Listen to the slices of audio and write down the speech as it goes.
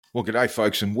Well, g'day,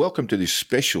 folks, and welcome to this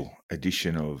special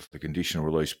edition of the Conditional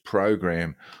Release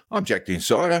program. I'm Jack the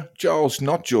Insider. Joel's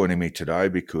not joining me today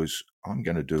because I'm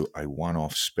going to do a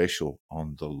one-off special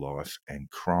on the life and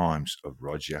crimes of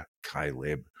Roger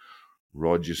Caleb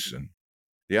Rogerson.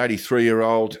 The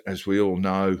 83-year-old, as we all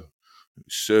know,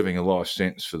 serving a life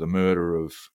sentence for the murder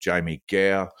of Jamie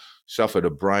Gow, suffered a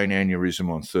brain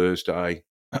aneurysm on Thursday,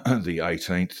 the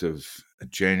 18th of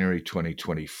January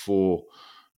 2024,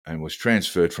 and was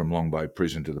transferred from Long Bay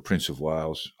Prison to the Prince of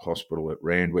Wales Hospital at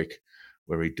Randwick,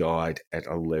 where he died at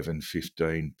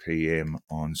 11:15 p.m.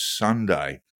 on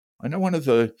Sunday. I know one of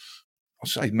the, I'll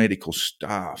say, medical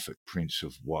staff at Prince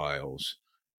of Wales,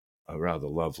 a rather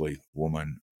lovely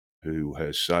woman who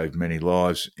has saved many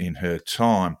lives in her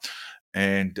time,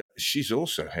 and she's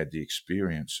also had the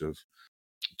experience of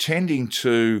tending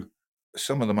to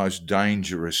some of the most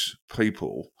dangerous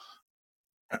people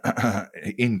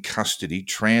in custody,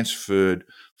 transferred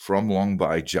from Long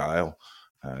Bay Jail,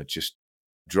 just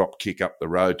drop kick up the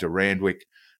road to Randwick,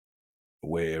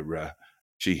 where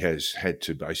she has had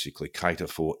to basically cater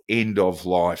for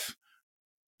end-of-life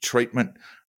treatment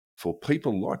for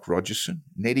people like Rogerson,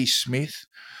 Nettie Smith.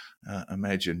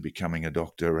 Imagine becoming a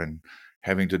doctor and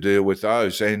having to deal with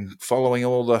those and following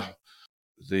all the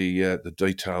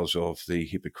details of the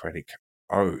Hippocratic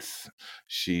Oath.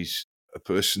 She's a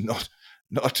person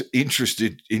not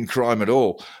interested in crime at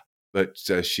all, but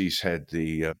she's had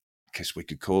the, I guess we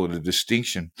could call it a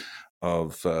distinction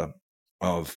of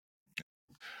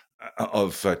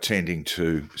tending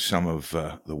to some of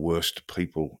the worst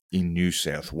people in New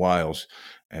South Wales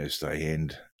as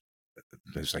they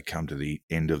come to the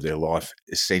end of their life,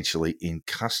 essentially in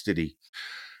custody.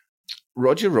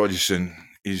 Roger Rogerson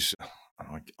is.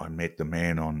 I met the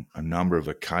man on a number of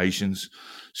occasions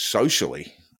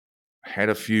socially, had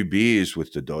a few beers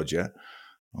with the Dodger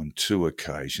on 2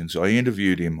 occasions. I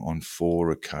interviewed him on 4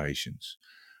 occasions.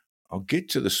 I'll get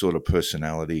to the sort of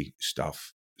personality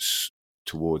stuff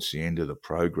towards the end of the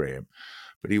program,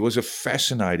 but he was a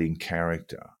fascinating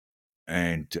character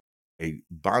and a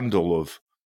bundle of,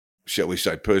 shall we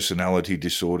say, personality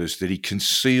disorders that he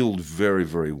concealed very,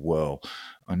 very well.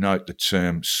 I note the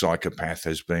term psychopath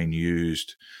has been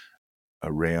used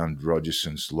around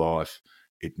Rogerson's life.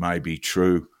 It may be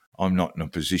true. I'm not in a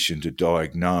position to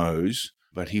diagnose,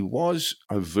 but he was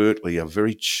overtly a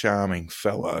very charming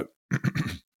fellow.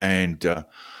 and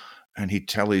he'd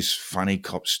tell his funny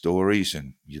cop stories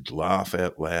and you'd laugh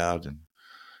out loud.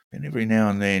 And every now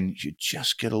and then you'd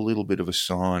just get a little bit of a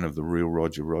sign of the real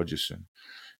Roger Rogerson.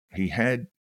 He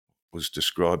was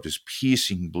described as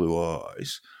piercing blue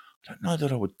eyes. I don't know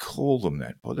that I would call them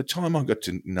that. By the time I got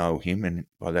to know him, and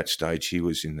by that stage he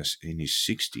was in his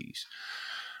 60s,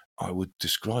 I would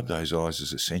describe those eyes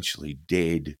as essentially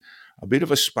dead. A bit of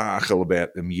a sparkle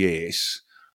about them, yes,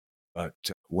 but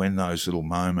when those little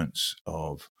moments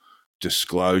of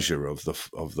disclosure of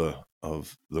the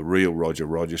real Roger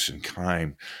Rogerson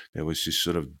came, there was this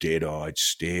sort of dead-eyed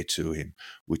stare to him,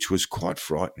 which was quite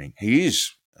frightening. He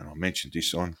is, and I mentioned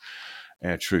this on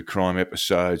our true crime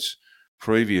episodes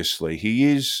previously, he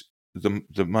is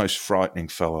the most frightening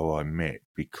fellow I met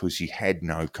because he had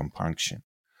no compunction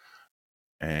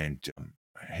and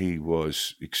he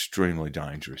was extremely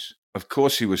dangerous. Of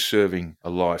course, he was serving a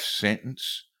life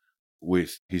sentence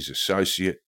with his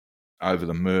associate over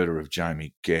the murder of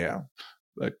Jamie Gow,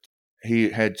 but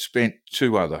he had spent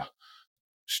 2 other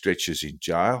stretches in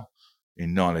jail.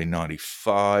 In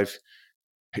 1995,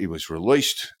 he was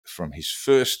released from his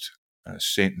first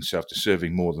sentence after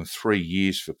serving more than 3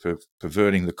 years for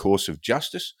perverting the course of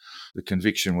justice. The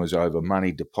conviction was over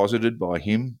money deposited by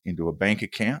him into a bank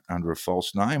account under a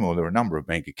false name, or there were a number of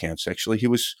bank accounts actually. He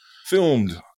was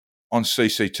filmed on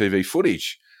CCTV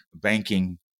footage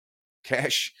banking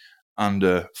cash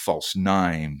under false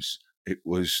names. It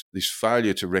was this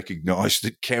failure to recognise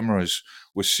that cameras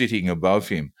were sitting above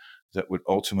him that would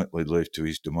ultimately lead to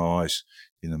his demise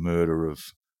in the murder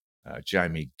of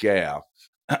Jamie Gow.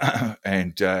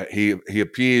 And he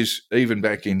appears even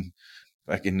back in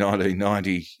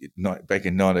 1990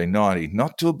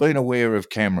 not to have been aware of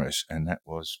cameras, and that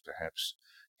was perhaps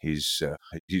his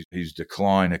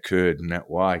decline occurred in that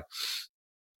way.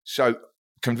 So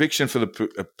conviction for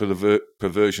the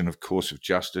perversion of course of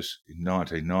justice in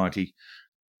 1990,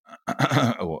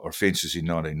 or offences in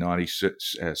 1990,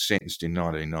 sentenced in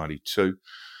 1992.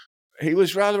 He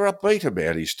was rather upbeat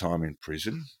about his time in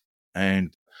prison,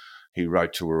 and he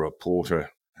wrote to a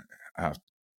reporter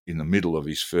in the middle of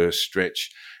his first stretch,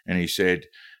 and he said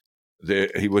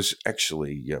he was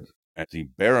actually at the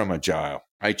Berrima jail,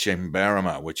 HM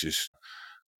Berrima, which is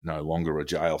no longer a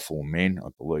jail for men. I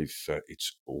believe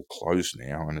it's all closed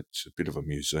now, and it's a bit of a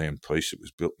museum piece. It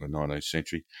was built in the 19th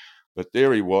century. But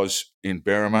there he was in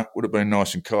Berrima. Would have been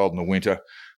nice and cold in the winter,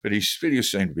 but he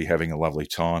seemed to be having a lovely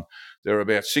time. There are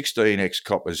about 16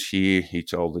 ex-coppers here, he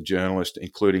told the journalist,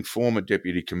 including former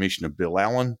Deputy Commissioner Bill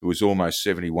Allen, who was almost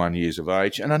 71 years of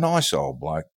age, and a nice old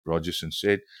bloke, Rogerson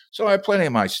said. So I have plenty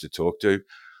of mates to talk to.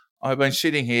 I've been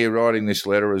sitting here writing this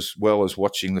letter as well as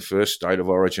watching the first State of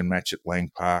Origin match at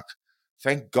Lang Park.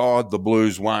 Thank God the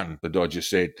Blues won, the Dodger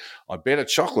said. I bet a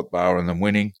chocolate bar on them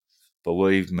winning.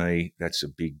 Believe me, that's a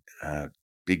big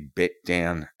bet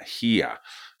down here.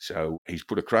 So he's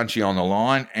put a crunchie on the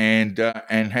line and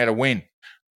had a win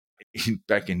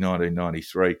back in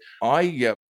 1993.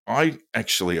 I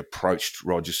actually approached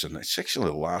Rogerson. That's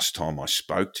actually the last time I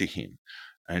spoke to him,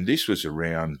 and this was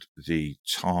around the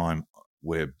time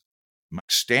where Mark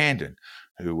Standen,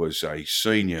 who was a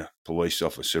senior police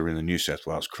officer in the New South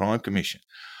Wales Crime Commission,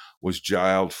 was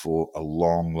jailed for a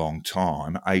long, long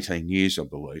time, 18 years, I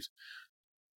believe,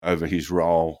 over his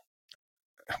role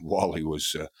while he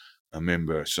was a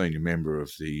senior member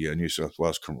of the New South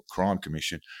Wales Crime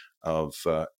Commission of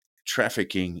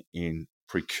trafficking in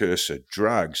precursor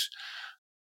drugs.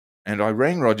 And I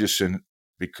rang Rogerson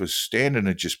because Standen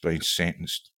had just been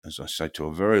sentenced, as I say, to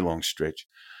a very long stretch.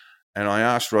 And I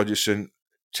asked Rogerson,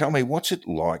 tell me, what's it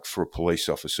like for a police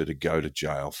officer to go to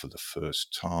jail for the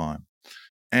first time?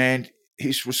 And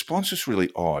his response was really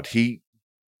odd.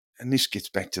 And this gets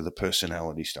back to the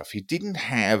personality stuff, he didn't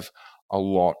have a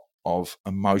lot of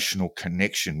emotional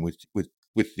connection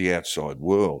with the outside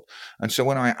world. And so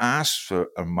when I asked for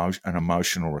an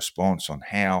emotional response on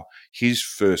how his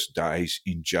first days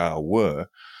in jail were,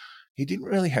 he didn't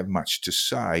really have much to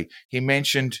say. He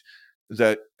mentioned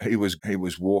that he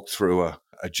was walked through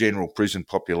a general prison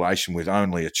population with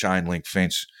only a chain link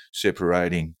fence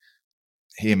separating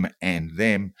him and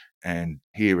them, and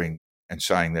hearing and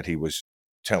saying that he was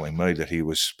telling me that he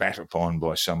was spat upon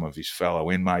by some of his fellow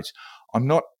inmates. I'm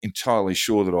not entirely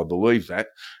sure that I believe that,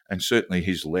 and certainly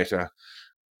his letter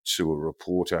to a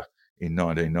reporter in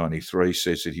 1993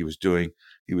 says that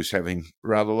he was having a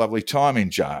rather lovely time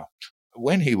in jail.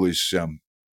 When he was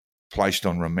placed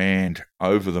on remand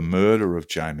over the murder of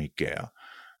Jamie Gow,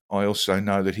 I also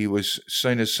know that he was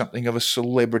seen as something of a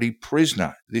celebrity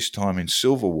prisoner, this time in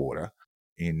Silverwater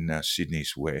in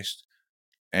Sydney's west,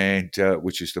 and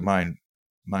which is the main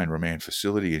remand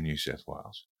facility in New South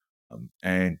Wales.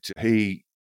 And he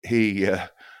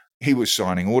was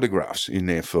signing autographs in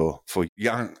there for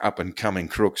young up-and-coming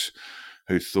crooks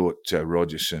who thought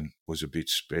Rogerson was a bit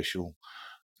special.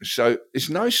 So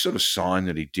there's no sort of sign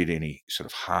that he did any sort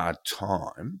of hard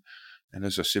time. And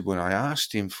as I said, when I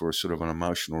asked him for a sort of an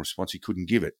emotional response, he couldn't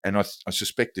give it. And I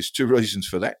suspect there's two reasons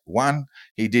for that. One,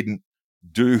 he didn't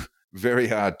do very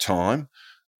hard time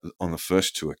on the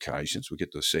first two occasions. We'll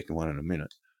get to the second one in a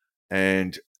minute.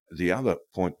 And the other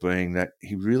point being that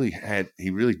he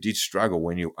really did struggle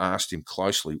when you asked him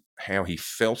closely how he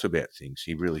felt about things.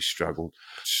 He really struggled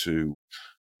to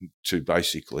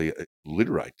basically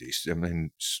alliterate this,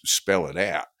 spell it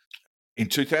out. In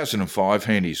 2005,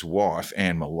 he and his wife,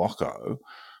 Ann Malocco,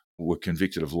 were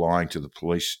convicted of lying to the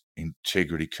Police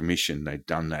Integrity Commission. They'd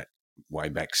done that way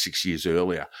back 6 years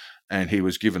earlier, and he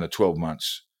was given a 12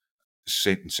 months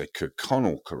sentence at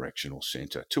Kirkconnell Correctional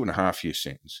Centre, 2.5-year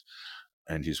sentence,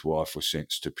 and his wife was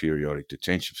sentenced to periodic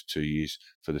detention for 2 years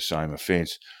for the same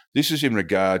offence. This is in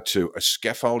regard to a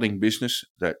scaffolding business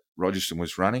that Rogerson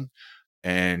was running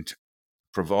and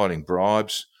providing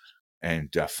bribes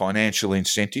and financial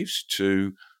incentives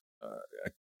to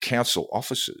council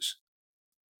officers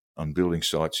on building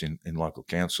sites in local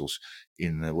councils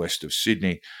in the west of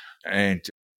Sydney. And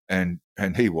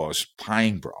he was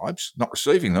paying bribes, not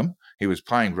receiving them. He was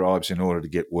paying bribes in order to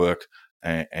get work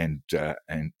and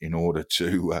in order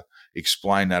to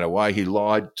explain that away. He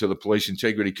lied to the Police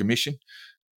Integrity Commission,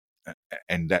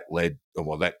 and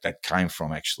that came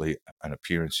from actually an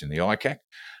appearance in the ICAC,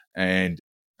 and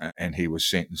he was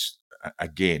sentenced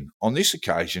again. On this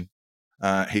occasion,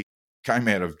 he came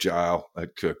out of jail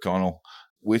at Kirkconnell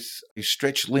with his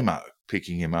stretch limo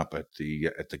picking him up at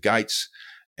the gates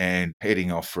and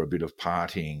heading off for a bit of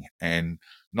partying. And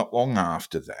not long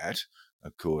after that,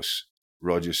 of course,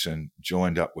 Rogerson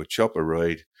joined up with Chopper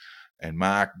Read and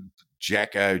Mark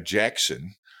Jacko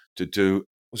Jackson to do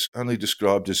what can only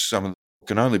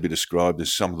be described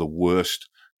as some of the worst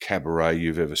cabaret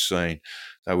you've ever seen.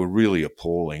 They were really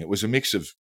appalling. It was a mix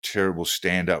of terrible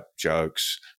stand-up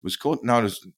jokes. It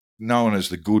was known as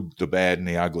the Good, the Bad, and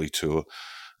the Ugly tour.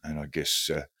 And I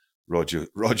guess Roger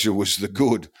was the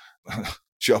good,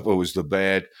 Chopper was the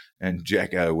bad, and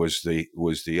Jacko was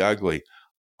the ugly.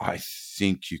 I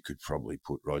think you could probably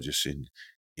put Rogerson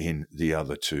in the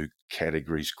other two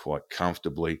categories quite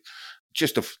comfortably.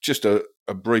 Just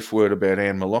a brief word about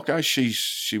Ann Malocco.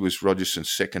 She was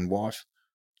Rogerson's second wife.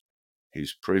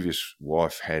 His previous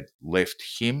wife had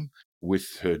left him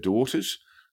with her daughters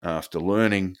after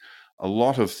learning a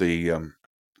lot of the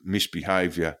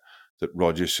misbehaviour that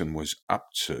Rogerson was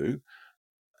up to.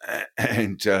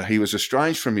 And he was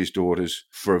estranged from his daughters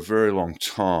for a very long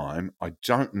time. I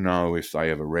don't know if they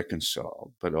ever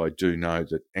reconciled, but I do know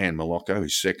that Ann Malocco,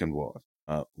 his second wife,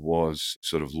 was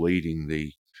sort of leading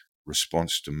the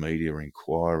response to media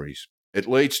inquiries. It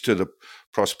leads to the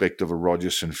prospect of a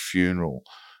Rogerson funeral.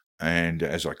 And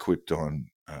as I quipped on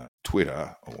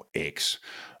Twitter or X,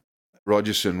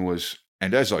 Rogerson was,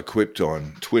 and as I quipped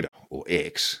on Twitter or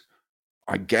X,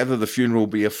 I gather the funeral will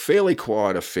be a fairly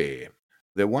quiet affair.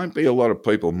 There won't be a lot of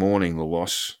people mourning the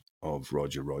loss of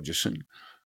Roger Rogerson,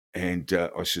 and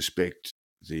I suspect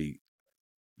the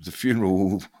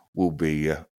funeral will be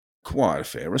a quiet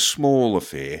affair, a small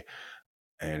affair,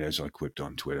 and as I quipped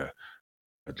on Twitter,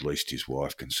 at least his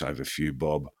wife can save a few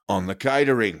bob on the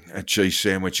catering. A cheese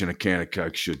sandwich and a can of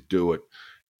Coke should do it.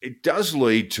 It does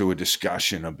lead to a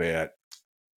discussion about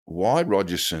why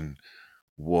Rogerson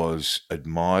was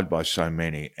admired by so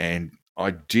many. And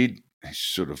I did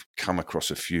sort of come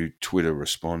across a few Twitter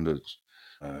responders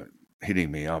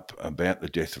hitting me up about the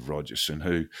death of Rogerson,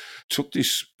 who took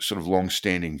this sort of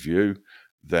long-standing view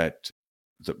that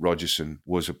Rogerson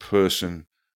was a person,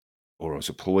 or as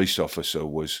a police officer,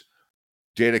 was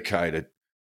dedicated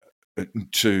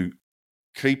to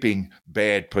keeping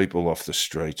bad people off the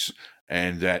streets,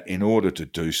 and that in order to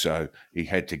do so, he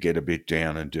had to get a bit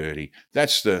down and dirty.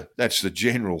 That's the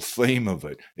general theme of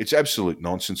it. It's absolute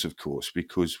nonsense, of course,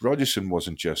 because Rogerson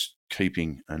wasn't just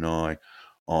keeping an eye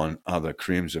on other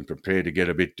crims and prepared to get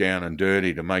a bit down and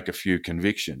dirty to make a few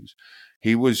convictions.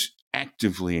 He was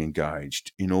actively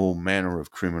engaged in all manner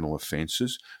of criminal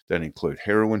offences that include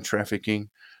heroin trafficking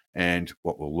and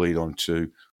what will lead on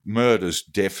to murders,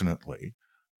 definitely.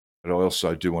 But I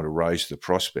also do want to raise the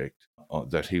prospect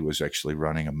that he was actually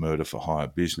running a murder for hire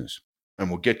business. And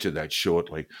we'll get to that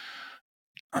shortly.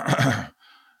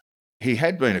 He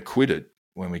had been acquitted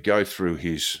when we go through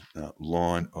his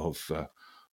line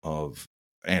of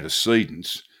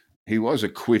antecedents. He was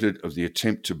acquitted of the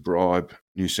attempt to bribe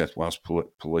New South Wales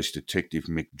Police Detective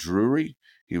Mick Drury.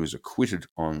 He was acquitted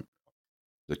on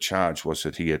the charge was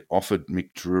that he had offered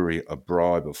Mick Drury a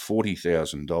bribe of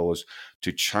 $40,000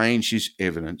 to change his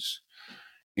evidence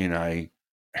in a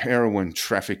heroin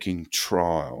trafficking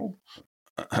trial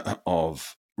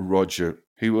of Roger.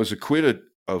 He was acquitted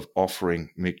of offering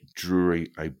Mick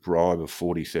Drury a bribe of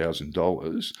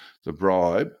 $40,000. The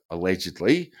bribe,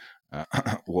 allegedly,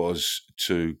 was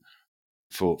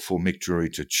for Mick Drury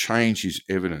to change his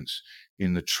evidence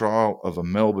in the trial of a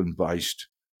Melbourne-based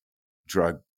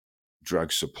drug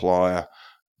supplier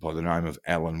by the name of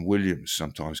Alan Williams,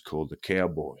 sometimes called the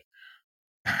Cowboy.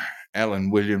 Alan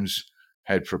Williams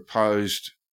had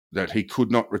proposed that he could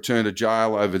not return to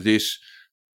jail over this.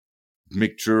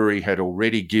 Mick Drury had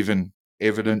already given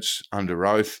evidence under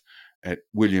oath at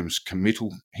Williams'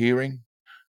 committal hearing,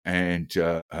 and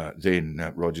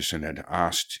then Rogerson had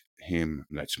asked him,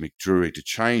 that's Mick Drury, to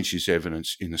change his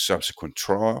evidence in the subsequent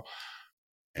trial,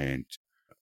 and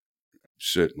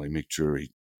certainly Mick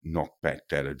Drury knocked back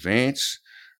that advance,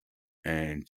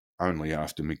 and only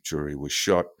after Mick Drury was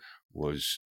shot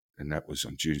and that was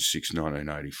on June 6,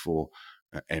 1984,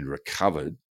 and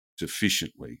recovered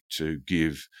sufficiently to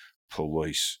give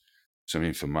police some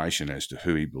information as to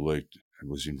who he believed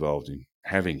was involved in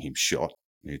having him shot,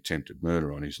 the attempted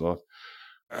murder on his life,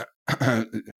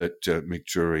 that Mick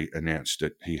Drury announced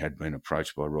that he had been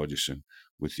approached by Rogerson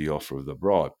with the offer of the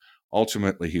bribe.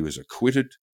 Ultimately, he was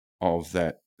acquitted of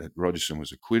that Rogerson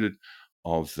was acquitted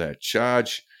of that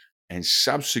charge, and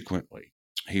subsequently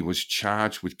he was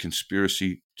charged with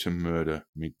conspiracy to murder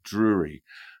Mick Drury.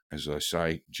 As I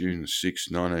say, June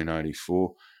 6,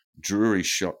 1984, Drury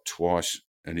shot twice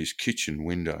at his kitchen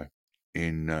window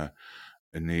in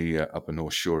the upper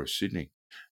North Shore of Sydney.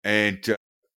 And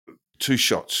two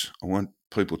shots, I want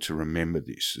people to remember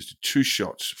this, there's two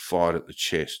shots fired at the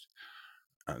chest.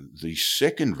 The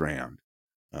second round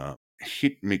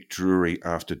hit Mick Drury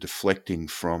after deflecting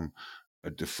from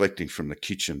the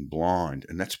kitchen blind,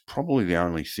 and that's probably the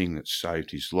only thing that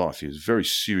saved his life. He was very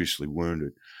seriously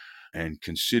wounded and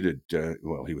considered,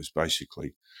 he was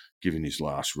basically given his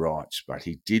last rites, but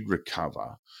he did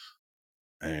recover.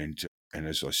 And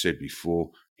as I said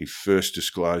before, he first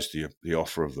disclosed the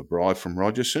offer of the bribe from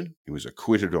Rogerson. He was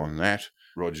acquitted on that.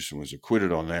 Rogerson was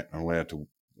acquitted on that and allowed to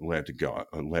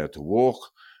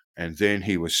walk. and then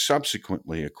he was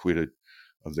subsequently acquitted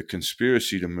of the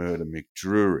conspiracy to murder Mick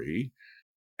Drury.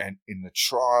 And in the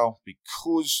trial,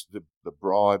 because the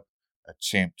bribe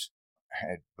attempt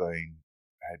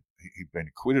he'd been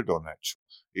acquitted on that,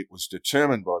 it was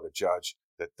determined by the judge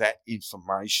that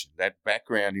information, that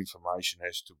background information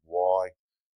as to why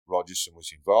Rogerson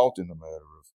was involved in the murder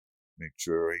of Mick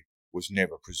Drury was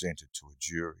never presented to a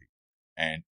jury,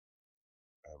 and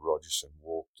Rogerson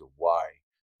walked away.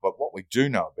 But what we do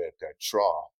know about that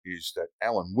trial is that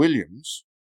Alan Williams,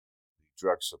 the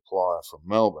drug supplier from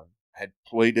Melbourne, had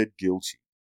pleaded guilty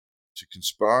to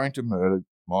conspiring to murder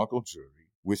Michael Drury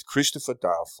with Christopher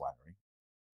Dale Flannery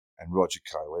and Roger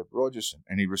Caleb Rogerson,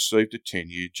 and he received a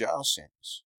 10-year jail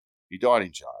sentence. He died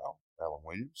in jail, Alan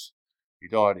Williams. He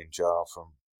died in jail from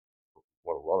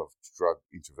what a lot of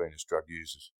intravenous drug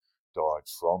users died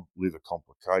from, liver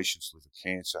complications, liver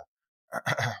cancer.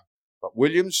 But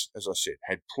Williams, as I said,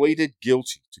 had pleaded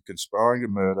guilty to conspiring to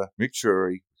murder Mick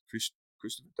Drury,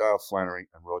 Christopher Dale Flannery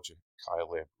and Roger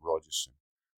Caleb Rogerson.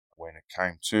 When it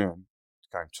came time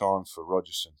for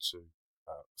Rogerson to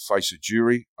face a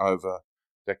jury over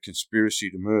that conspiracy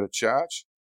to murder charge,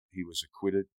 he was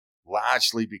acquitted,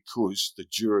 largely because the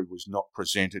jury was not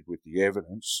presented with the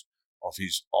evidence of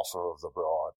his offer of the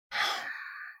bribe.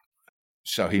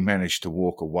 So he managed to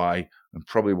walk away, and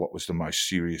probably what was the most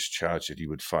serious charge that he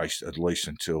would face, at least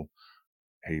until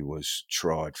he was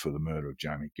tried for the murder of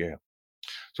Jamie Gow.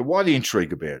 So why the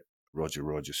intrigue about Roger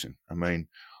Rogerson? I mean,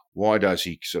 why does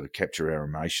he sort of capture our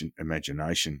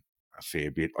imagination a fair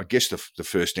bit? I guess the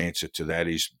first answer to that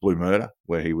is Blue Murder,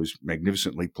 where he was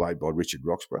magnificently played by Richard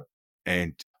Roxburgh.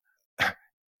 And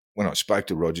when I spoke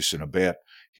to Rogerson about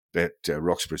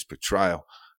Roxburgh's portrayal,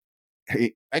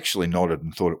 he actually nodded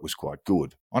and thought it was quite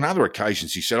good. On other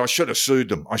occasions, he said, I should have sued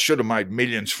them. I should have made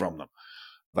millions from them.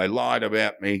 They lied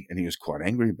about me, and he was quite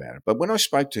angry about it. But when I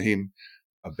spoke to him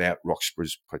about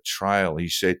Roxburgh's portrayal, he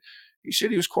said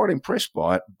he was quite impressed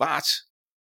by it, but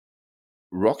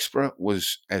Roxburgh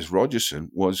as Rogerson,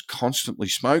 was constantly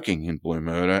smoking in Blue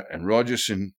Murder, and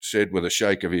Rogerson said with a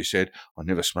shake of his head, I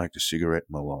never smoked a cigarette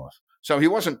in my life. So he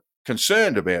wasn't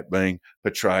concerned about being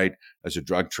portrayed as a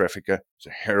drug trafficker, as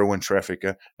a heroin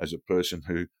trafficker, as a person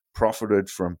who profited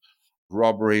from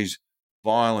robberies,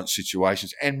 violent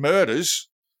situations, and murders.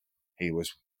 He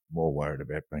was more worried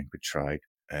about being portrayed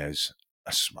as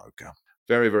a smoker.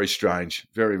 Very, very strange.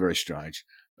 Very, very strange.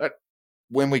 But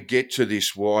when we get to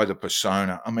this, why the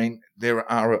persona? I mean,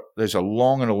 there's a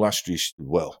long and illustrious,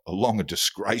 a long and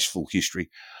disgraceful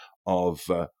history of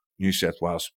New South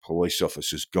Wales police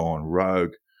officers gone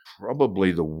rogue.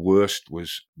 Probably the worst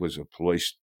was a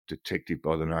police detective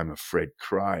by the name of Fred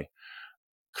Cray.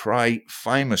 Cray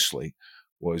famously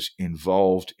was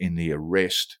involved in the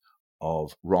arrest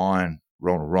of Ronald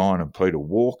Ryan and Peter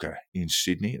Walker in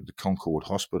Sydney at the Concord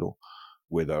Hospital,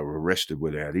 where they were arrested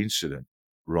without incident.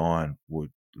 Ryan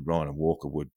and Walker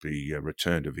would be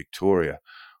returned to Victoria,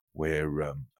 where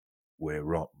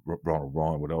Ronald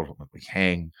Ryan would ultimately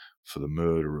hang for the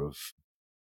murder of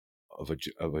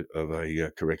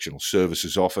a correctional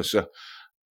services officer,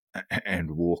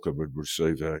 and Walker would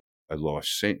receive a life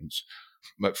sentence.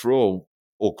 But for all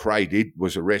Cray did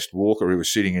was arrest Walker, who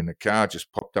was sitting in the car,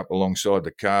 just popped up alongside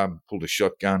the car, pulled a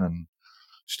shotgun and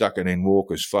stuck it in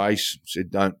Walker's face,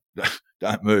 said, don't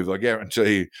move. I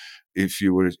guarantee you, if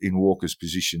you were in Walker's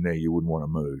position there, you wouldn't want to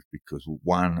move, because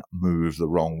one move the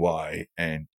wrong way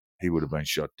and he would have been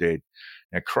shot dead.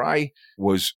 Now, Cray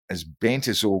was as bent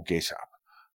as all get up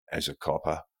as a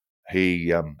copper.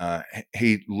 He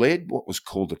led what was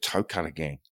called the Toe Cutter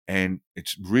Gang, and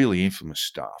it's really infamous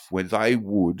stuff, where they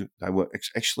were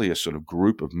actually a sort of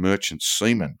group of merchant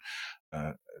seamen,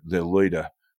 their leader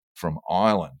from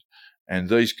Ireland, and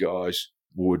these guys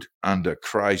would, under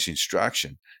Cray's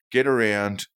instruction, get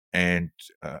around and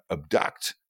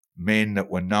abduct men that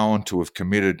were known to have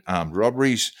committed armed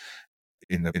robberies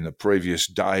in the previous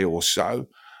day or so,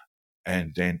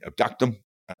 and then abduct them,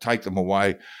 take them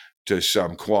away to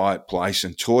some quiet place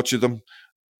and torture them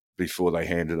before they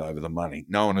handed over the money.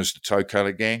 Known as the Toe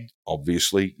Cutter Gang,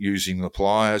 obviously using the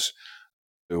pliers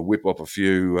to whip up a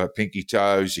few pinky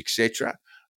toes, etc.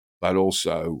 But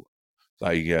also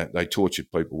they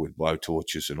tortured people with blow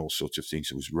torches and all sorts of things.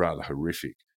 It was rather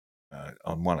horrific.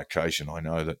 On one occasion, I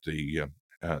know that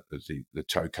the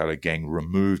Toe Cutter Gang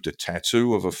removed a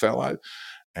tattoo of a fellow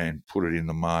and put it in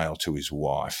the mail to his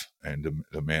wife. And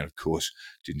the man, of course,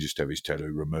 didn't just have his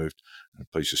tattoo removed and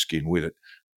a piece of skin with it.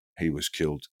 He was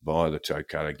killed by the Toe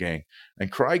Cutter Gang.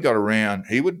 And Cray got around.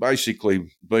 He would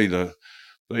basically be the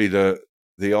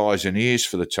eyes and ears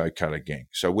for the Toe Cutter Gang.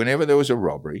 So whenever there was a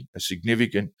robbery, a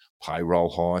significant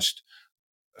payroll heist,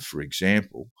 for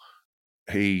example,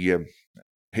 he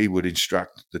he would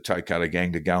instruct the toe cutter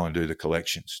gang to go and do the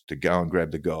collections, to go and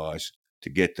grab the guys, to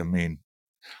get them in.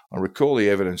 I recall the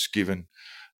evidence given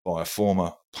by a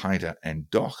former painter and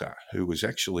docker who was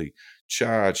actually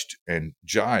convicted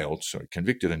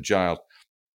and jailed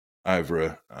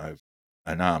over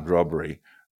an armed robbery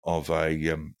of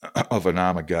of an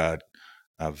armour guard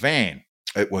van.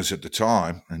 It was at the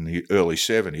time, in the early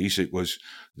 70s, it was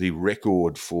the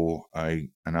record for an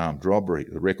armed robbery,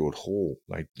 the record haul.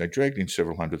 They dragged in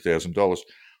several $100,000,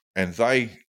 and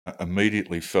they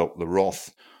immediately felt the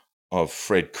wrath of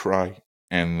Fred Cray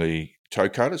and the toe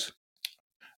cutters.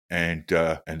 And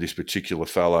this particular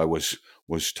fellow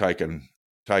was taken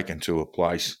to a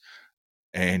place,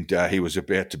 and he was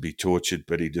about to be tortured,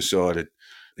 but he decided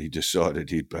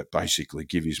he'd basically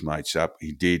give his mates up.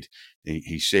 He did.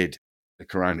 He said,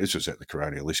 this was at the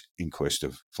coronial inquest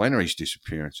of Flannery's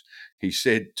disappearance. He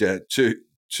said to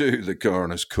the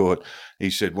coroner's court,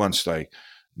 he said once they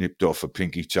nipped off a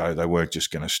pinky toe, they weren't just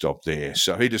going to stop there.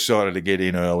 So he decided to get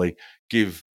in early,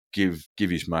 give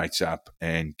his mates up,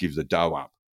 and give the dough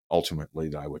up. Ultimately,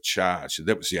 they were charged. So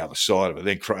that was the other side of it.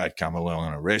 Then Cray'd come along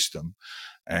and arrest them,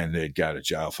 and they'd go to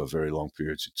jail for very long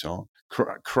periods of time.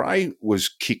 Cray was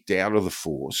kicked out of the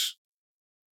force.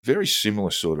 Very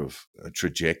similar sort of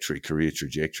career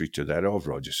trajectory to that of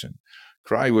Rogerson.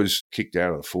 Cray was kicked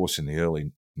out of the force in the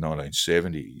early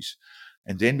 1970s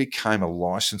and then became a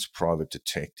licensed private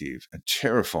detective, a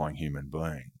terrifying human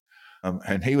being.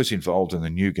 And he was involved in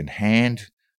the Nugent Hand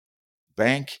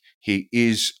Bank.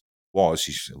 He's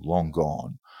long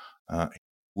gone,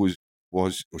 was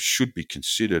or should be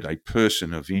considered a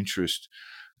person of interest,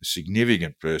 a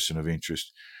significant person of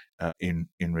interest in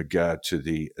regard to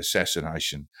the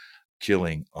assassination,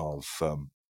 killing of.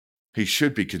 He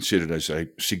should be considered as a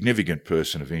significant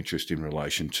person of interest in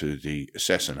relation to the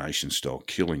assassination-style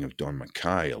killing of Don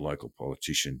McKay, a local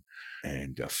politician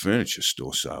and a furniture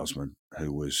store salesman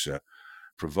who was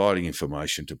providing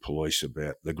information to police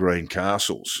about the Green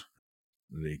Castles,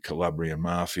 the Calabrian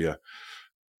mafia's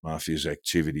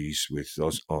activities with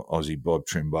Aussie Bob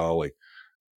Trimboli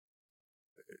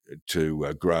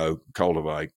to grow,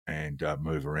 cultivate, and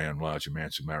move around large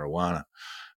amounts of marijuana.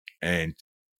 And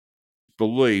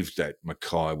believed that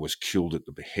Mackay was killed at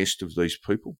the behest of these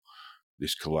people,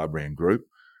 this Calabrian group,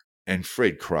 and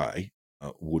Fred Cray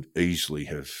could easily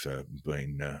have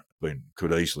been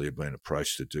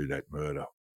approached to do that murder.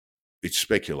 It's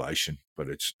speculation, but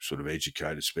it's sort of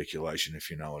educated speculation, if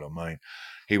you know what I mean.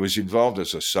 He was involved,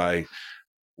 as I say,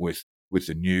 with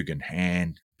the Nugent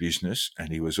Hand business,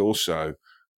 and he was also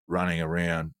running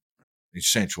around in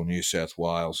central New South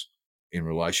Wales in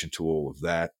relation to all of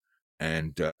that.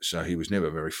 And so he was never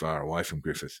very far away from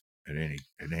Griffith at any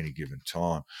given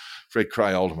time. Fred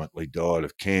Cray ultimately died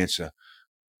of cancer.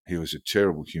 He was a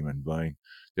terrible human being.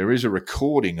 There is a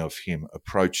recording of him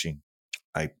approaching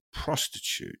a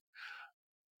prostitute,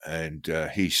 and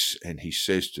he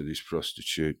says to this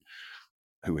prostitute,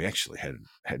 who he actually had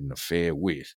an affair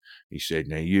with, he said,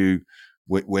 "Now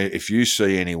if you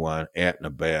see anyone out and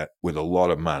about with a lot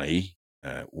of money,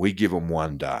 we give them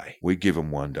 1 day. We give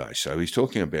them 1 day." So he's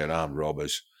talking about armed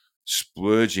robbers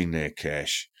splurging their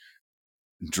cash,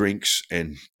 drinks,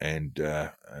 and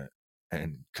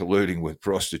colluding with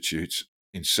prostitutes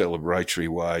in celebratory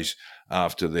ways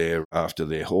after their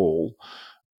haul.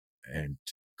 And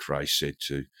Cray said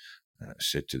to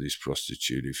this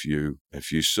prostitute, if you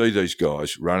see these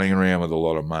guys running around with a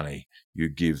lot of money, you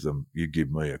give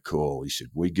me a call. He said,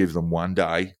 we give them 1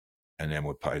 day, and then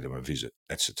we'll pay them a visit.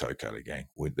 That's the toe cutter gang.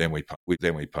 Then we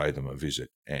pay them a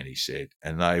visit. And he said,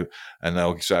 and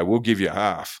they'll say, we'll give you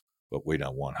half, but we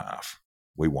don't want half.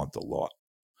 We want the lot.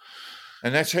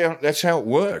 And that's how it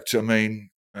worked. I mean,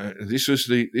 this was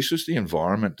the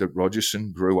environment that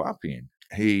Rogerson grew up in.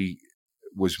 He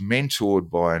was mentored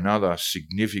by another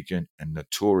significant and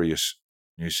notorious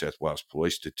New South Wales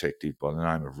police detective by the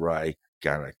name of Ray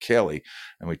Gunner Kelly,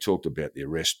 and we talked about the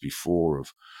arrest before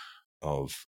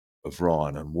of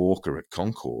Ryan and Walker at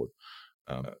Concord.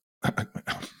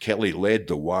 Kelly led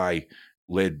the way,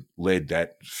 led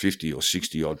that 50 or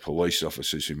 60 odd police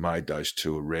officers who made those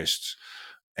 2 arrests,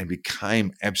 and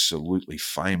became absolutely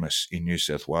famous in New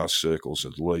South Wales circles,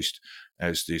 at least,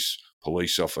 as this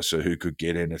police officer who could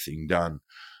get anything done.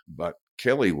 But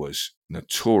Kelly was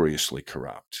notoriously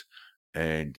corrupt,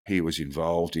 and he was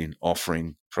involved in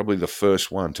offering, probably the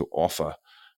first one to offer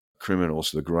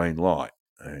criminals the green light.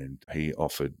 And he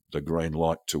offered the green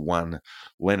light to one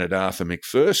Leonard Arthur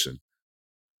McPherson,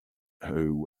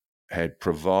 who had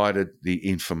provided the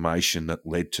information that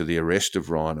led to the arrest of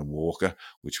Ryan and Walker,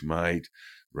 which made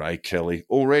Ray Kelly,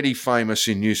 already famous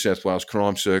in New South Wales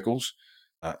crime circles,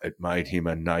 It made him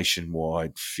a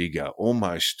nationwide figure.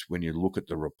 Almost when you look at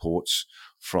the reports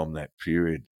from that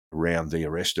period around the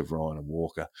arrest of Ryan and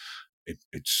Walker,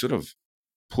 it sort of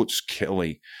puts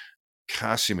Kelly,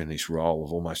 casts him in this role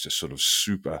of almost a sort of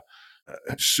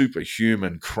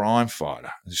superhuman crime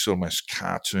fighter, this almost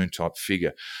cartoon type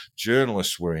figure.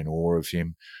 Journalists were in awe of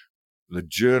him. The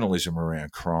journalism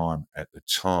around crime at the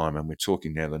time, and we're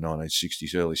talking now the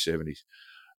 1960s, early 70s,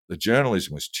 the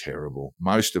journalism was terrible.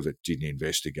 Most of it didn't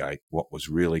investigate what was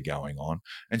really going on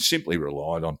and simply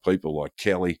relied on people like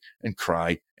Kelly and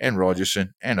Cray and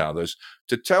Rogerson and others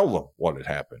to tell them what had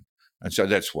happened. And so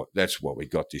that's what we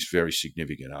got, this very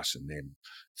significant us and them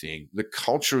thing. The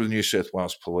culture of the New South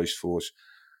Wales Police Force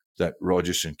that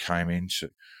Rogerson came into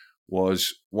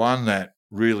was one that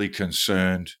really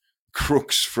concerned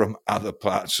crooks from other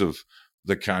parts of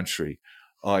the country.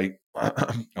 I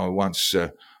once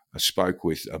spoke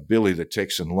with Billy the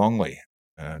Texan Longley.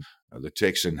 The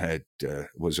Texan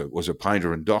was a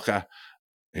painter and docker.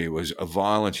 He was a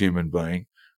violent human being.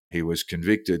 He was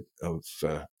convicted of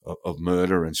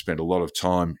murder and spent a lot of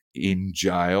time in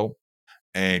jail,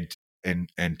 and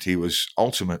he was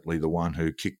ultimately the one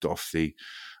who kicked off the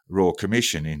Royal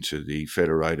Commission into the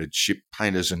Federated Ship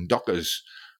Painters and Dockers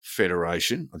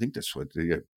Federation. I think that's what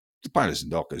the Painters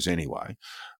and Dockers anyway,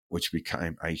 which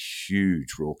became a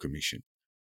huge Royal Commission.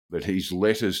 But his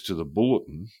letters to the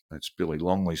Bulletin, that's Billy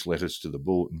Longley's letters to the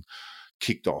Bulletin,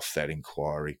 kicked off that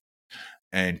inquiry.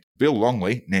 And Bill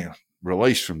Longley, now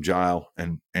released from jail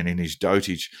and in his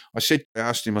dotage, I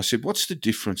asked him, what's the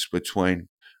difference between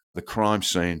the crime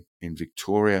scene in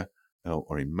Victoria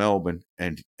or in Melbourne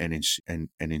and in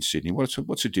Sydney? What's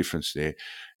the difference there?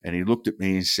 And he looked at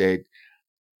me and said,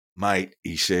 mate,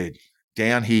 he said,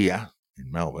 down here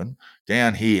in Melbourne,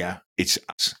 it's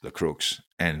us, the crooks,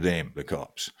 and them, the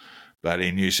cops. But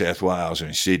in New South Wales or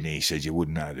in Sydney, he said, you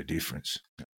wouldn't know the difference.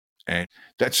 And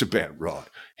that's about right.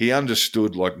 He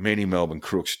understood, like many Melbourne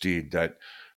crooks did,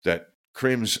 that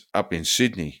crims up in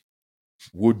Sydney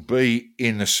would be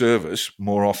in the service,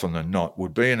 more often than not,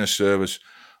 would be in the service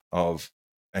of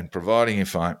and providing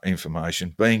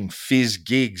information, being fizz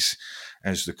gigs,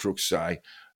 as the crooks say,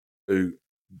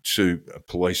 to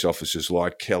police officers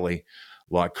like Kelly,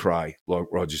 like Cray, like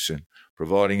Rogerson,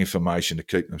 providing information to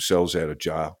keep themselves out of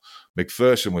jail.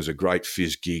 McPherson was a great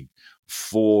fizz gig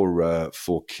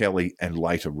for Kelly and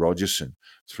later Rogerson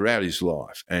throughout his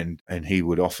life, and he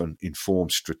would often inform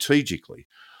strategically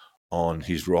on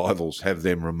his rivals, have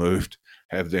them removed,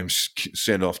 have them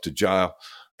sent off to jail,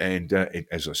 and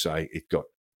as I say, it got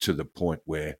to the point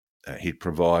where he'd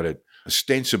provided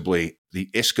ostensibly the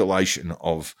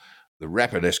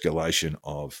rapid escalation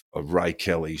of Ray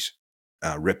Kelly's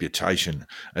reputation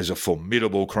as a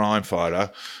formidable crime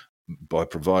fighter by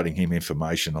providing him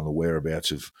information on the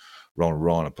whereabouts of Ronald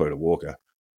Ryan and Peter Walker.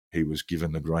 He was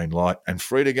given the green light and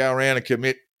free to go around and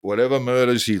commit whatever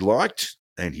murders he liked,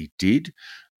 and he did.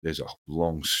 There's a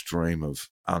long stream of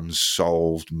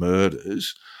unsolved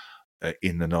murders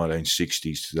in the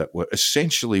 1960s that were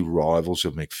essentially rivals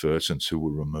of McPherson's who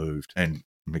were removed. And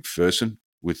McPherson,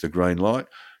 with the green light,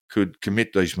 could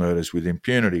commit these murders with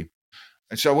impunity.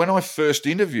 And so when I first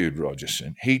interviewed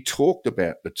Rogerson, he talked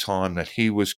about the time that he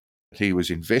was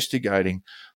investigating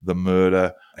the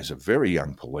murder as a very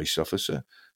young police officer.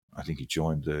 I think he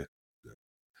joined the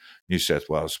New South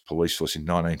Wales Police Force in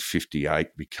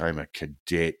 1958, became a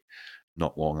cadet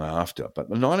not long after. But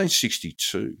in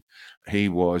 1962, he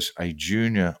was a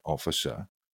junior officer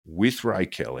with Ray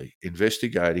Kelly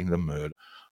investigating the murder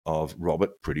of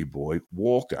Robert Pretty Boy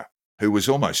Walker, who was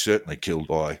almost certainly killed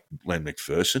by Len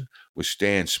McPherson, with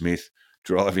Stan Smith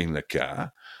driving the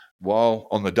car, while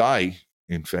on the day,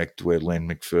 in fact, where Len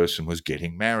McPherson was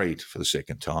getting married for the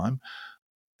second time,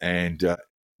 and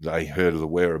they heard of the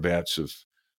whereabouts of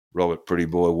Robert Pretty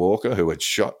Boy Walker, who had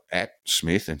shot at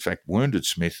Smith, in fact, wounded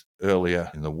Smith earlier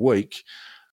in the week,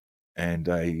 and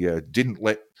they didn't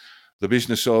let the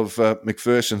business of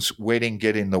McPherson's wedding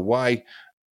get in the way.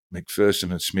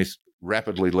 McPherson and Smith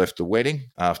rapidly left the wedding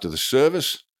after the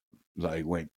service. They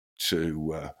went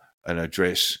to an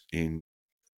address in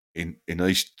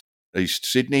East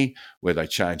Sydney where they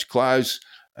changed clothes,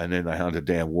 and then they hunted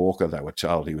down Walker. They were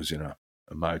told he was in a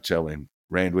motel in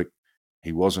Randwick.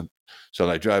 He wasn't. So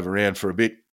they drove around for a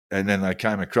bit, and then they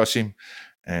came across him,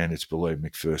 and it's believed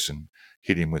McPherson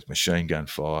hit him with machine gun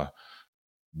fire.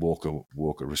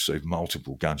 Walker received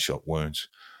multiple gunshot wounds.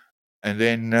 And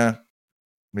then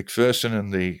McPherson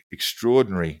and the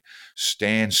extraordinary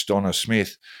Stan Stonner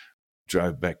Smith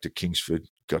drove back to Kingsford,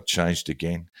 got changed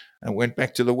again, and went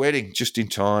back to the wedding just in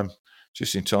time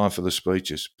for the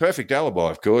speeches. Perfect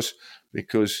alibi, of course,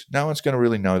 because no one's going to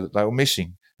really know that they were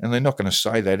missing. and they're not going to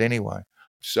say that anyway.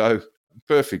 So,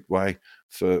 perfect way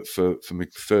for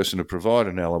McPherson to provide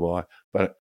an alibi.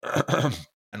 But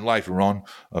and later on,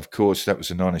 of course, that was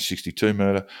a 1962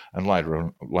 murder, and later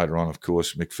on, of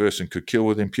course, McPherson could kill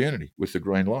with impunity with the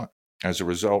green light as a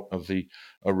result of the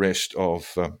arrest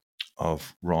of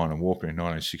Ryan and Walker in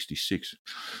 1966.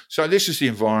 So this is the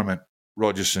environment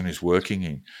Rogerson is working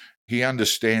in. He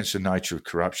understands the nature of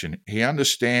corruption. He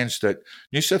understands that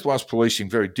New South Wales policing,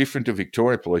 very different to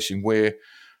Victoria policing, where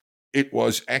it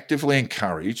was actively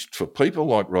encouraged for people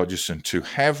like Rogerson to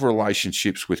have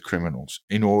relationships with criminals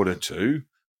in order to,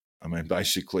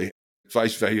 basically,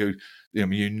 face value,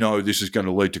 this is going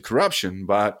to lead to corruption,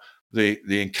 but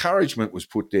the encouragement was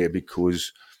put there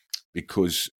because it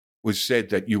was said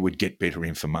that you would get better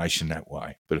information that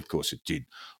way. But of course, it did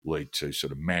lead to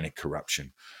sort of manic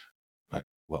corruption.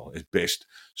 Well, it's best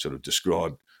sort of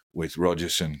described with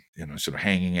Rogerson, sort of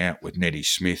hanging out with Nettie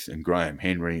Smith and Graham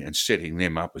Henry and setting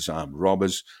them up as armed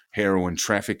robbers, heroin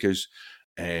traffickers,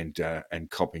 and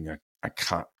copping a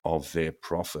cut of their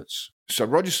profits. So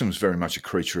Rogerson was very much a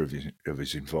creature of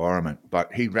his environment,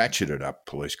 but he ratcheted up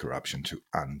police corruption to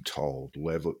untold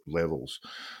levels.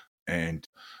 And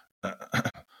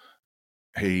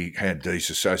he had these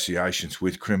associations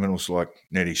with criminals like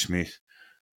Nettie Smith,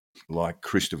 like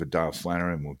Christopher Dale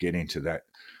Flannery, and we'll get into that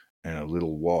in a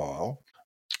little while.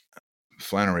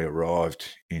 Flannery arrived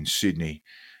in Sydney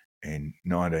in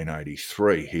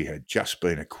 1983. He had just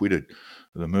been acquitted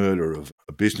of the murder of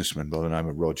a businessman by the name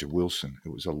of Roger Wilson. It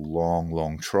was a long,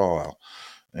 long trial.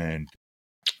 And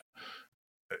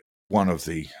one of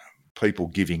the people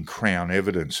giving Crown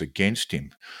evidence against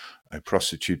him, a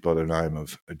prostitute by the name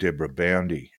of Deborah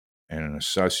Boundy, and an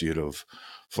associate of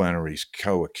Flannery's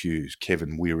co-accused,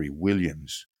 Kevin Weary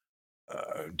Williams,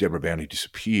 Deborah Boundy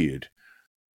disappeared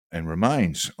and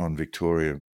remains on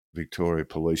Victoria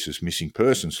Police's missing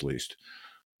persons list.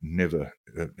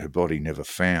 Her body never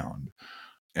found.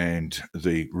 And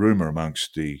the rumour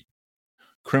amongst the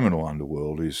criminal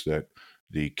underworld is that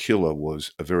the killer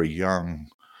was a very young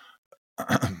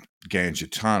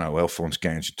Gangitano, Alphonse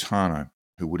Gangitano,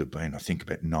 who would have been, I think,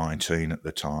 about 19 at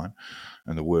the time.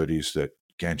 And the word is that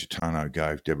Gangitano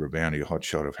gave Deborah Boundy a hot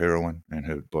shot of heroin and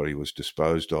her body was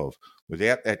disposed of.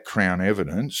 Without that Crown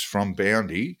evidence from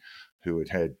Boundy, who had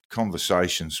had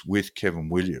conversations with Kevin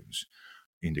Williams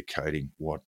indicating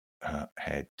what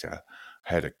had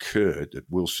occurred, that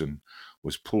Wilson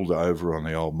was pulled over on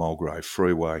the old Mulgrave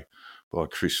Freeway by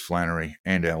Chris Flannery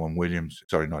and Kevin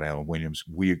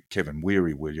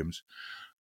Weary Williams,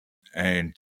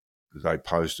 and they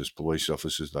posed as police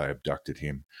officers. They abducted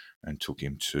him and took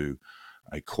him to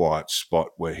a quiet spot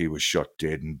where he was shot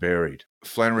dead and buried.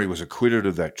 Flannery was acquitted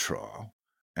of that trial,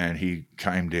 and he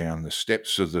came down the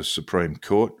steps of the Supreme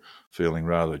Court feeling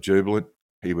rather jubilant.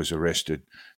 He was arrested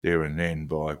there and then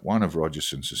by one of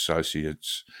Rogerson's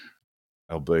associates,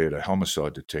 albeit a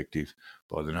homicide detective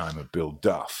by the name of Bill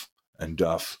Duff. And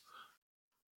Duff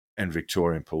and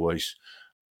Victorian Police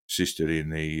assisted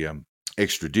in the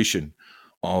extradition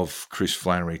of Chris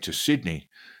Flannery to Sydney.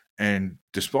 And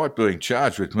despite being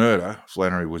charged with murder,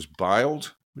 Flannery was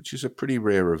bailed, which is a pretty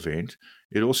rare event.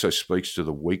 It also speaks to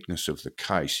the weakness of the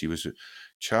case. He was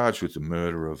charged with the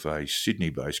murder of a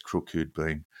Sydney-based crook who'd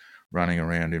been running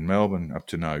around in Melbourne up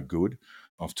to no good.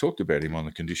 I've talked about him on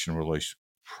the conditional release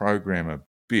program a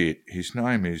bit. His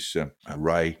name is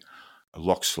Ray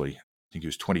Loxley. I think he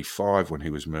was 25 when he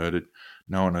was murdered,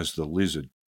 known as the Lizard.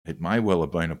 It may well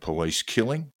have been a police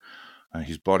killing.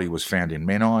 His body was found in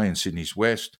Menai in Sydney's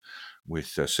west with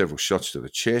several shots to the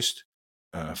chest.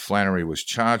 Flannery was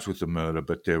charged with the murder,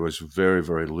 but there was very,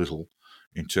 very little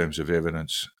in terms of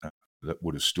evidence that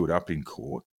would have stood up in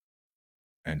court.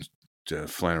 And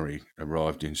Flannery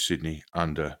arrived in Sydney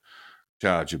under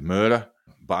charge of murder,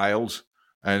 bailed,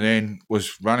 and then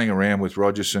was running around with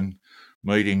Rogerson,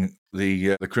 meeting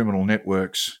the criminal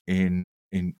networks in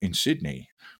Sydney.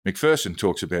 McPherson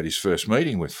talks about his first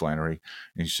meeting with Flannery,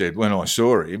 and he said, when I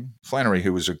saw him, Flannery,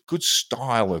 who was a good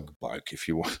style of bloke, if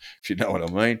you know what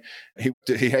I mean,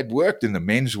 he had worked in the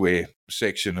menswear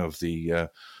section of the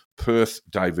Perth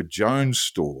David Jones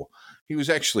store. He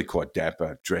was actually quite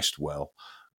dapper, dressed well.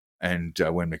 And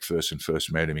when McPherson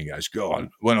first met him, he goes, God,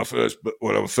 when I first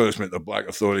met the bloke,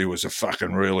 I thought he was a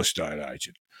fucking real estate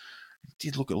agent. He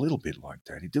did look a little bit like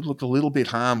that. He did look a little bit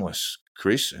harmless,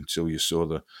 Chris, until you saw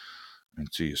the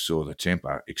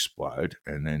temper explode,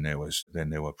 and then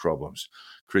there were problems.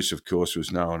 Chris, of course,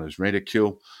 was known as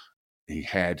Rent-A-Kill. He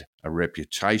had a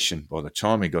reputation by the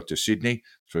time he got to Sydney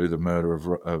through the murder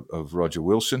of Roger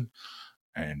Wilson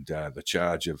and the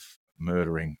charge of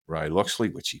murdering Ray Loxley,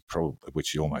 which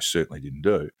he almost certainly didn't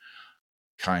do.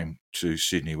 came to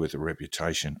Sydney with a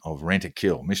reputation of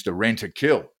rent-a-kill, Mr.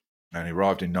 Rent-a-kill. And he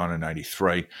arrived in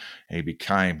 1983. He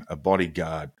became a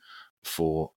bodyguard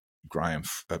for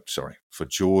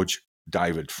George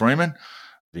David Freeman,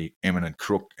 the eminent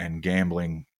crook and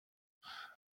gambling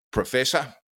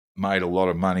professor. Made a lot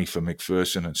of money for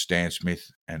McPherson and Stan Smith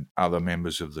and other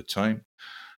members of the team.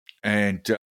 And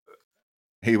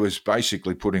he was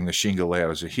basically putting the shingle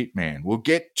out as a hitman. We'll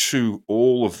get to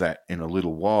all of that in a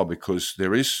little while because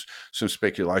there is some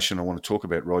speculation. I want to talk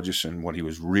about Rogerson, what he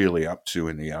was really up to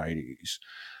in the 80s.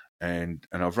 And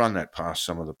I've run that past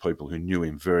some of the people who knew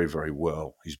him very, very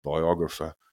well, his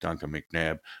biographer, Duncan McNabb.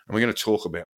 And we're going to talk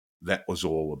about that was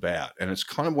all about. And it's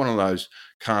kind of one of those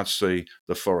can't see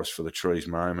the forest for the trees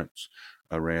moments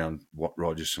around what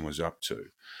Rogerson was up to.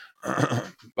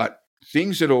 But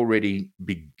things had already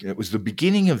it was the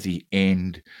beginning of the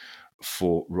end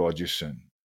for Rogerson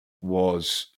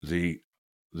was the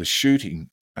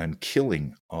shooting and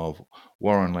killing of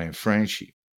Warren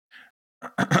Lanfranchi.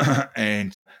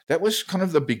 And that was kind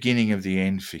of the beginning of the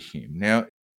end for him. Now, it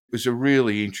was a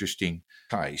really interesting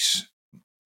case.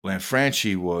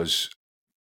 Lanfranchi was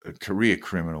a career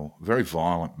criminal, a very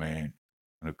violent man.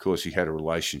 And of course, he had a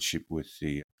relationship with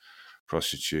the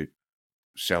prostitute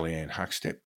Sally Ann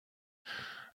Huckstep.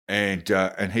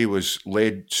 And he was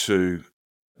led to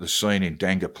the scene in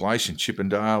Danga Place in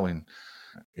Chippendale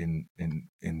in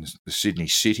the Sydney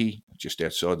city, just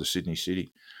outside the Sydney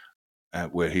city,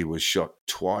 where he was shot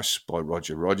twice by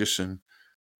Roger Rogerson.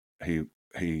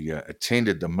 He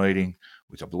attended the meeting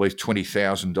with, I believe,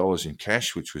 $20,000 in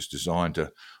cash, which was designed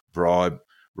to bribe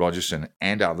Rogerson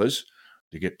and others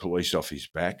to get police off his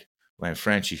back.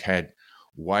 Lanfranchi had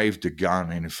waved a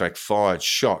gun and, in fact, fired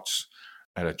shots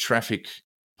at a traffic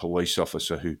police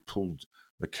officer who pulled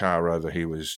the car over he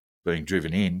was being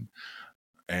driven in,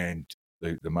 and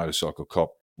the motorcycle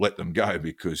cop let them go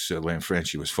because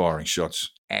Lanfranchi was firing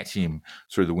shots at him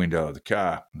through the window of the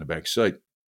car in the back seat.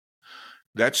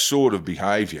 That sort of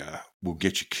behaviour will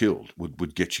get you killed,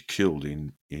 would get you killed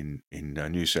in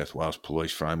New South Wales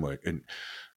police framework. And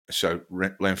so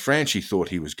Lanfranchi thought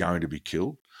he was going to be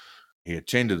killed. He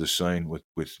attended the scene with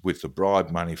the bribe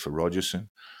money for Rogerson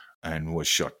and was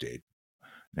shot dead.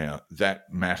 Now,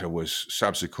 that matter was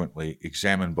subsequently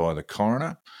examined by the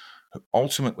coroner, who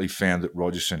ultimately found that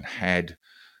Rogerson had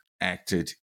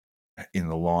acted in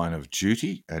the line of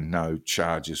duty and no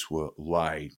charges were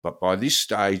laid. But by this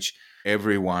stage,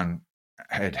 everyone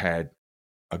had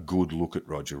a good look at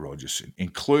Roger Rogerson,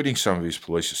 including some of his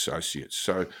police associates.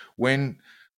 So when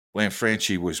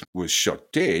Lanfranchi was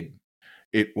shot dead,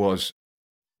 it was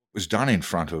done in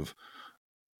front of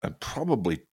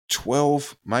probably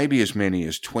 12, maybe as many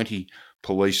as 20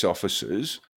 police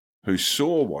officers who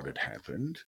saw what had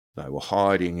happened. They were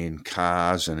hiding in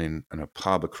cars and in a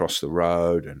pub across the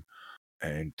road,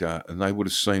 and they would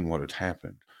have seen what had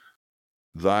happened.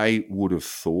 They would have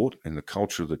thought, in the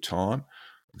culture of the time,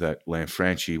 that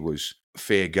Lanfranchi was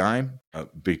fair game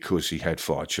because he had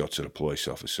fired shots at a police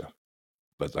officer.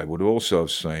 But they would also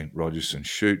have seen Rogerson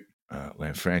shoot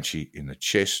Lanfranchi in the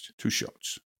chest, 2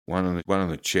 shots. One in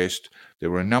the chest. There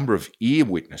were a number of ear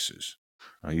witnesses.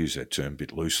 I use that term a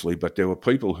bit loosely, but there were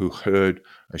people who heard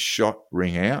a shot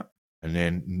ring out, and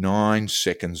then 9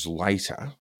 seconds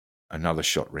later, another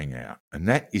shot ring out. And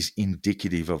that is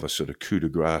indicative of a sort of coup de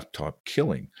grace type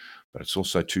killing, but it's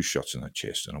also 2 shots in the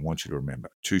chest. And I want you to remember,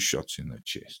 2 shots in the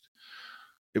chest.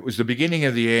 It was the beginning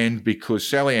of the end because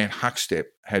Sally Ann Huckstep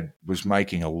was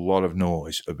making a lot of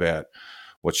noise about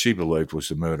what she believed was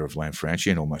the murder of Lanfranchi,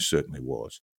 and almost certainly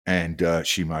was. And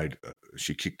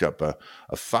she kicked up a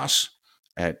fuss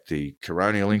at the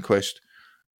coronial inquest.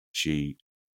 She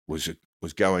was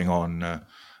going on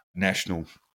national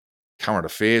current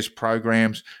affairs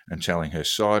programs and telling her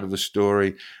side of the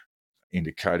story,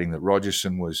 indicating that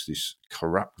Rogerson was this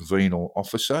corrupt venal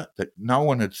officer that no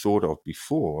one had thought of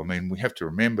before. I mean, we have to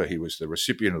remember he was the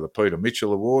recipient of the Peter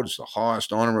Mitchell Award. It's the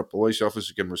highest honour a police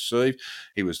officer can receive.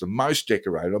 He was the most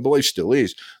decorated, I believe still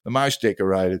is, the most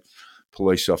decorated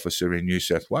police officer in New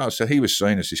South Wales. So he was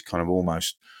seen as this kind of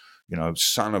almost,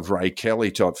 son of Ray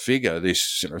Kelly type figure, this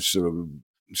sort of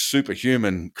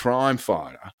superhuman crime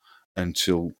fighter,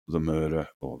 until the murder,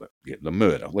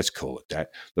 let's call it that,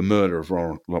 the murder of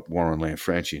Warren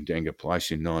Lanfranchi in Danga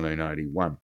Place in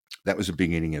 1981. That was the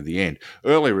beginning of the end.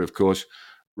 Earlier, of course,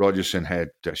 Rogerson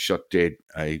had shot dead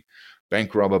a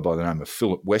bank robber by the name of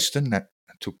Philip Weston. That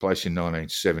took place in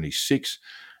 1976.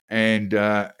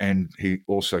 And he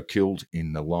also killed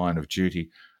in the line of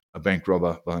duty a bank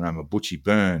robber by the name of Butchie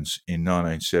Burns in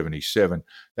 1977.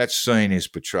 That scene is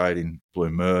portrayed in Blue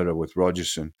Murder with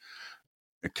Rogerson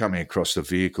coming across the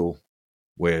vehicle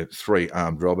where 3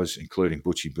 armed robbers, including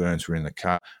Butchie Burns, were in the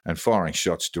car and firing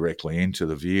shots directly into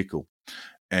the vehicle,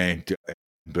 and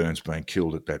Burns being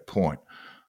killed at that point.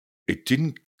 It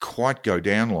didn't quite go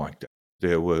down like that.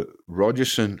 There were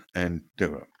Rogerson, and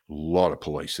there were a lot of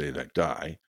police there that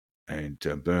day, and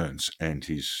Burns and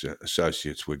his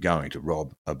associates were going to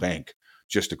rob a bank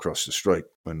just across the street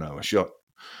when they were shot,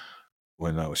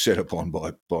 when they were set upon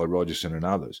by Rogerson and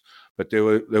others. But there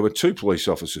were 2 police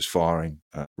officers firing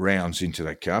rounds into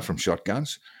that car from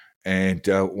shotguns, and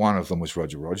one of them was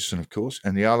Roger Rogerson, of course,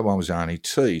 and the other one was Arnie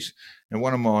Tees. And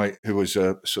who was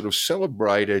a sort of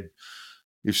celebrated,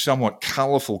 if somewhat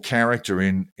colourful character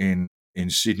in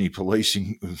Sydney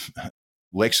policing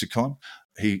lexicon.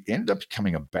 He ended up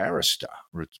becoming a barrister,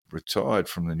 retired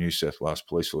from the New South Wales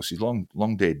Police Force. He's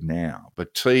long dead now,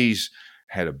 but Tees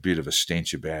had a bit of a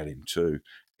stench about him too.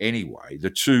 Anyway, the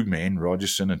 2 men,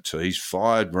 Rogerson and Tees,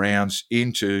 fired rounds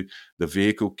into the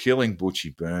vehicle, killing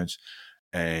Butchie Burns.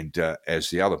 And as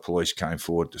the other police came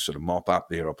forward to sort of mop up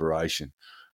their operation,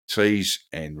 Tees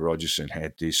and Rogerson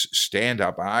had this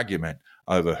stand-up argument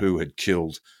over who had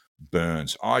killed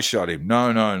Burns. I shot him.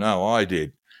 No, I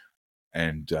did.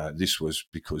 And this was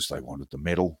because they wanted the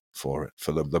medal for it,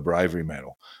 for the bravery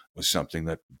medal. It was something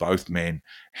that both men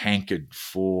hankered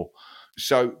for.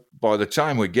 So by the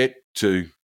time we get to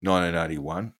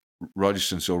 1981,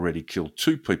 Rogerson's already killed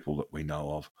 2 people that we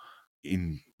know of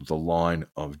in the line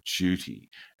of duty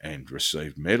and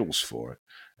received medals for it.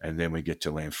 And then we get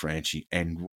to Lanfranchi,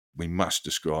 and we must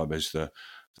describe as the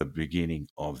beginning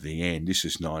of the end. This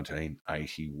is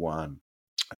 1981.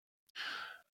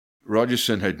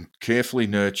 Rogerson had carefully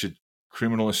nurtured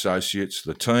criminal associates,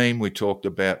 the team we talked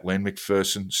about, Len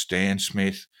McPherson, Stan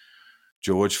Smith,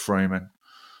 George Freeman,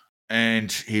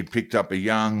 and he'd picked up a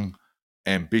young,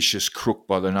 ambitious crook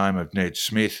by the name of Ned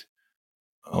Smith,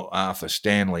 or Arthur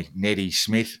Stanley, Neddy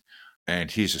Smith,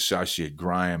 and his associate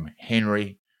Graham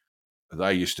Henry.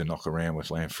 They used to knock around with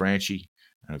Lanfranchi,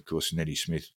 and of course Neddy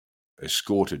Smith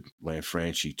escorted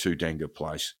Lanfranchi to Denga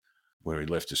Place, where he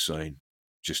left the scene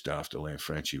just after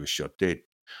Lanfranchi was shot dead.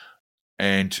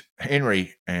 And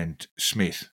Henry and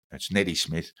Smith, that's Neddy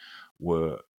Smith,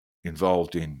 were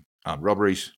involved in armed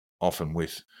robberies, often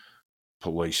with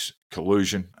police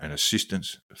collusion and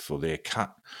assistance for their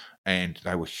cut, and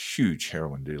they were huge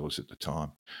heroin dealers at the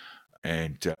time.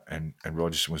 And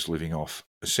Rogerson was living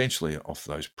essentially off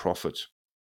those profits.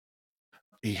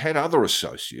 He had other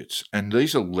associates, and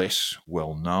these are less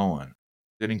well known,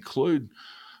 that include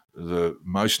the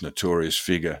most notorious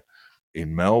figure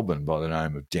in Melbourne by the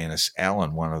name of Dennis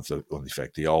Allen,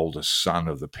 the oldest son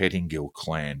of the Pettingill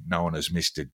clan, known as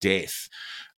Mr. Death,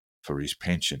 for his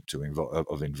penchant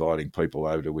of inviting people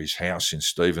over to his house in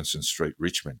Stevenson Street,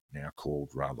 Richmond, now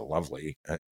called rather lovely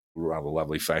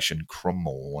fashion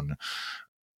Cremorne.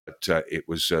 But it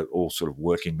was all sort of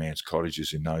working man's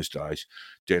cottages in those days.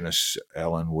 Dennis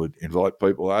Allen would invite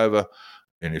people over,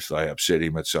 and if they upset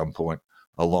him at some point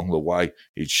along the way,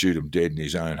 he'd shoot them dead in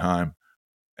his own home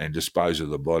and dispose of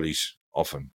the bodies,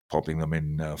 often popping them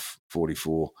in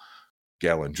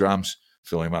 44-gallon drums,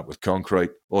 filling them up with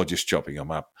concrete, or just chopping them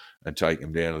up and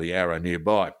taking them down to the Yarra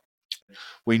nearby.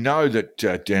 We know that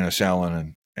Dennis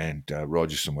Allen and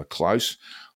Rogerson were close.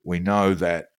 We know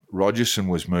that Rogerson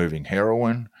was moving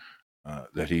heroin,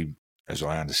 that he, as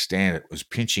I understand it, was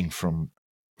pinching from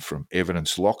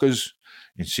evidence lockers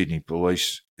in Sydney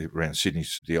Police, around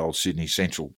the old Sydney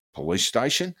Central Police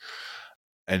Station.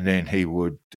 And then he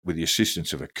would, with the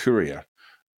assistance of a courier,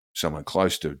 someone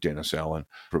close to Dennis Allen,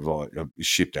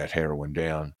 ship that heroin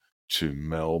down to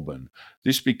Melbourne.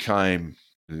 This became,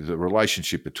 the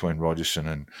relationship between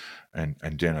Rogerson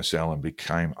and Dennis Allen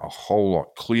became a whole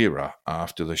lot clearer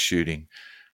after the shooting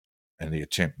and the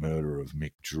attempt murder of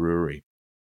Mick Drury.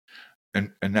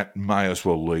 And that may as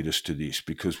well lead us to this,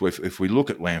 because if we look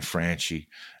at Lanfranchi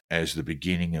as the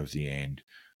beginning of the end,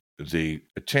 the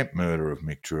attempt murder of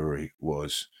Mick Drury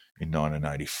was, in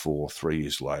 1984, 3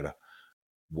 years later,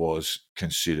 was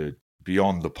considered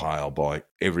beyond the pale by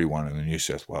everyone in the New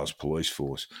South Wales Police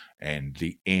Force, and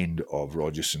the end of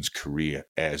Rogerson's career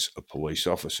as a police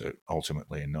officer,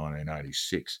 ultimately in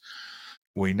 1986.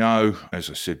 We know, as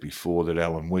I said before, that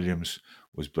Alan Williams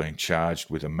was being charged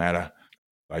with a matter,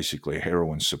 basically a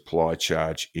heroin supply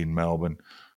charge in Melbourne.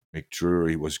 Mick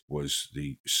Drury was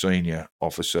the senior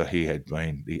officer. He had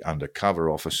been the undercover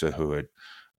officer who had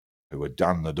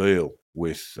done the deal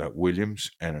with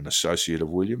Williams and an associate of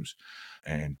Williams,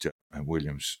 and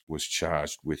Williams was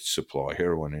charged with supply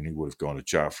heroin, and he would have gone to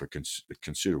jail for a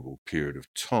considerable period of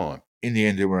time. In the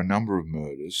end, there were a number of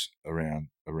murders around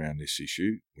this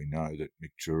issue. We know that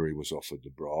Mick Drury was offered the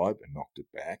bribe and knocked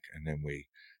it back, and then we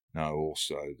know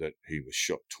also that he was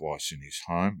shot twice in his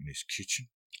home, in his kitchen,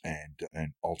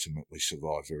 and ultimately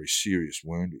survived very serious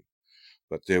wounding.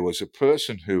 But there was a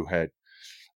person who had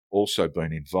also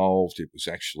been involved. It was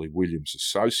actually William's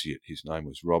associate. His name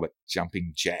was Robert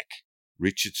Jumping Jack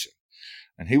Richardson,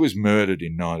 and he was murdered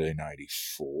in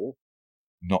 1984,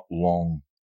 not long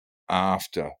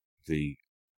after the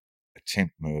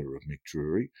attempt murder of Mick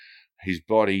Drury. His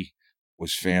body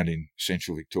was found in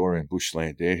central Victoria in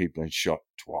bushland there. He'd been shot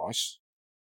twice.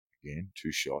 Again,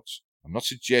 2 shots. I'm not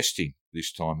suggesting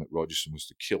this time that Rogerson was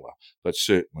the killer, but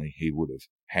certainly he would have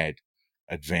had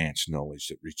advanced knowledge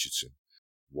that Richardson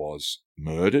was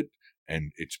murdered,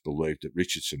 and it's believed that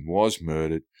Richardson was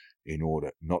murdered in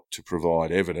order not to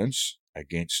provide evidence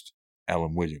against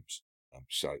Alan Williams.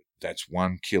 So that's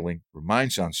one killing,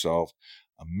 remains unsolved.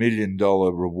 $1 million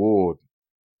reward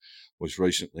was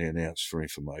recently announced for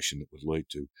information that would lead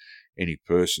to any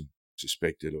person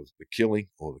suspected of the killing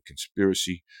or the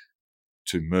conspiracy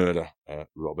to murder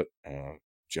Robert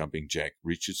Jumping Jack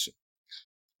Richardson.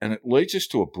 And it leads us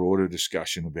to a broader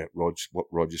discussion about what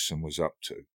Rogerson was up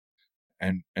to.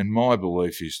 And my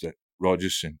belief is that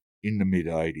Rogerson, in the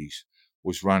mid-'80s,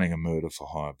 was running a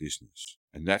murder-for-hire business.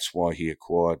 And that's why he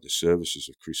acquired the services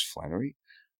of Chris Flannery,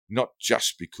 not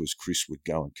just because Chris would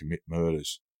go and commit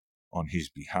murders on his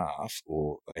behalf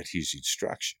or at his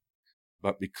instruction,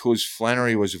 but because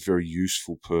Flannery was a very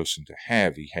useful person to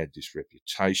have. He had this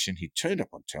reputation. He turned up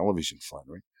on television,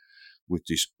 Flannery, with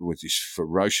this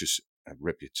ferocious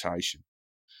reputation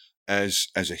as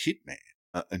a hitman.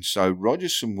 And so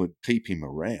Rogerson would keep him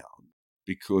around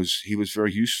because he was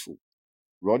very useful.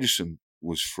 Rogerson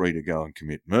was free to go and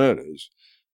commit murders,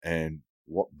 and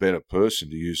what better person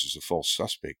to use as a false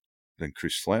suspect than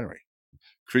Chris Flannery?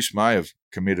 Chris may have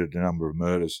committed a number of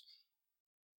murders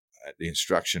at the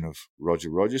instruction of Roger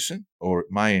Rogerson, or it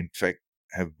may in fact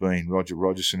have been Roger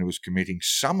Rogerson who was committing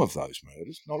some of those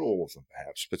murders, not all of them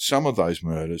perhaps, but some of those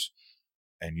murders,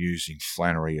 and using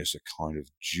Flannery as a kind of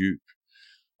dupe.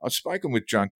 I've spoken with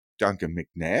Duncan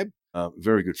McNabb, a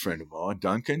very good friend of mine,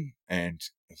 Duncan, and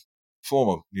a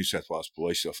former New South Wales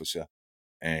police officer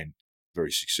and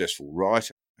very successful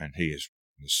writer, and he has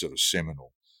written a sort of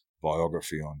seminal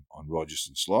biography on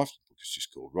Rogerson's life. The book is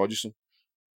just called Rogerson,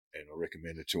 and I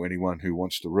recommend it to anyone who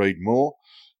wants to read more.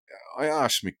 I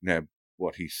asked McNabb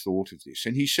what he thought of this,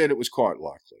 and he said it was quite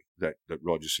likely that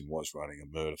Rogerson was running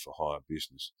a murder-for-hire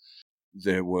business.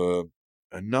 There were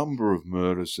a number of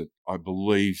murders that I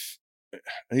believe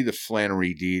either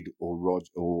Flannery did or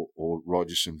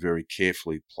Rogerson very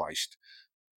carefully placed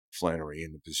Flannery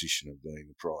in the position of being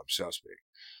the prime suspect.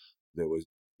 There was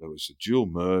a dual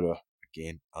murder,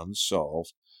 again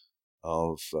unsolved,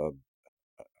 of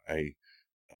a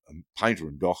painter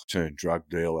and dock turned drug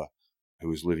dealer who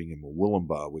was living in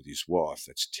Wollongbar with his wife.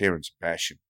 That's Terence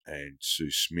Basham and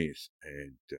Sue Smith.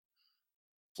 And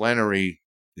Flannery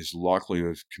is likely to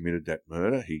have committed that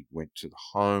murder. He went to the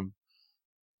home,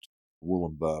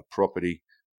 Wollongbar property.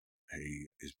 He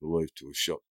is believed to have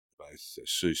shot both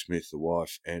Sue Smith, the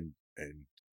wife, and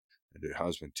her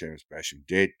husband, Terence Basham,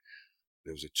 dead.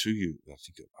 There was a 2-year, I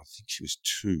think she was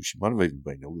 2. She might have even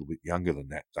been a little bit younger than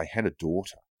that. They had a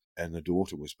daughter, and the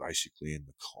daughter was basically in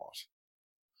the cot.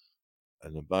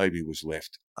 And the baby was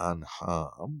left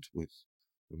unharmed with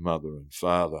the mother and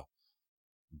father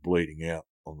bleeding out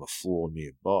on the floor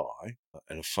nearby.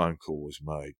 And a phone call was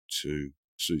made to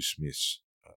Sue Smith's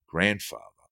grandfather,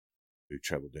 who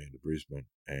travelled down to Brisbane,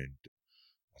 and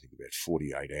I think about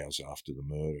 48 hours after the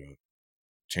murder,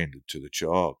 tended to the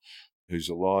child, who's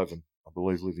alive and I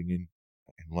believe living in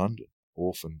London,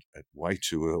 orphaned at way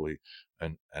too early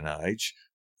an age.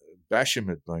 Basham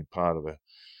had been part of a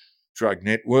drug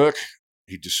network.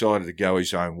 He decided to go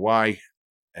his own way,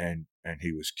 and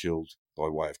he was killed by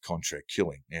way of contract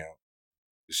killing. Now,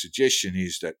 the suggestion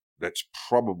is that that's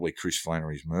probably Chris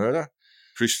Flannery's murder.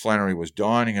 Chris Flannery was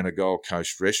dining in a Gold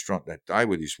Coast restaurant that day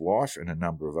with his wife and a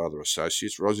number of other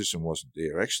associates. Rogerson wasn't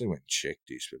there. I actually went and checked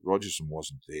this, but Rogerson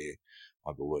wasn't there,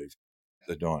 I believe, at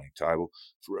the dining table.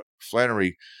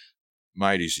 Flannery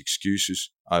made his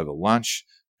excuses over lunch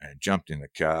and jumped in the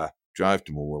car, drove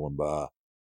to Wollongbar,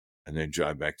 and then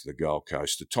drove back to the Gold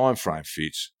Coast. The time frame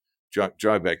fits.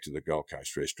 Drove back to the Gold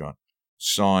Coast restaurant,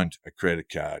 signed a credit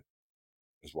card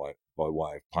by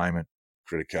way of payment,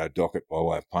 credit card docket by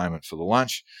way of payment for the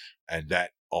lunch, and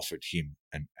that offered him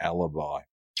an alibi.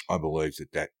 I believe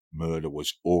that murder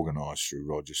was organised through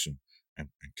Rogerson and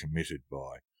committed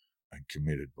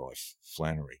by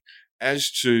Flannery. As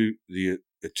to the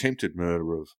attempted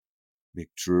murder of Mick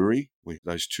Drury, with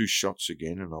those 2 shots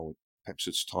again, and perhaps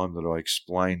it's time that I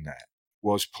explain that,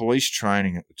 was police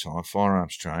training at the time,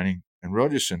 firearms training, And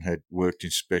Rogerson had worked in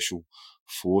special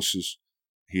forces.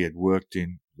 He had worked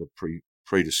in the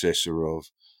predecessor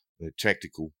of the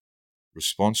tactical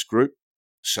response group.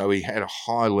 So he had a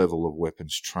high level of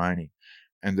weapons training.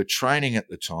 And the training at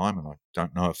the time, and I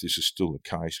don't know if this is still the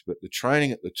case, but the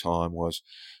training at the time was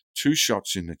 2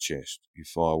 shots in the chest. You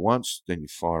fire once, then you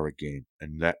fire again,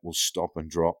 and that will stop and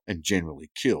drop and generally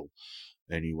kill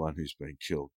anyone who's been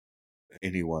killed,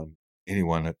 anyone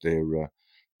that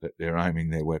they're aiming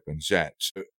their weapons at.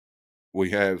 So we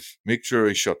have Mick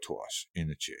Drury shot twice in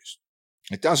the chest.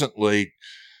 It doesn't lead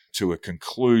to a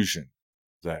conclusion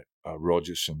that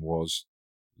Rogerson was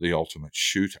the ultimate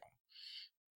shooter.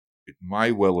 It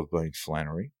may well have been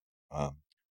Flannery.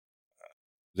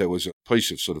 There was a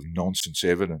piece of sort of nonsense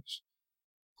evidence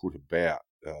put about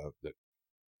that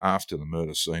after the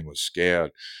murder scene was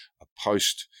scoured, a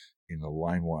post in the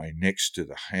laneway next to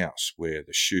the house where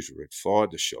the shooter had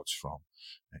fired the shots from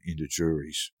into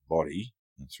Drury's body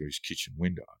and through his kitchen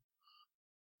window,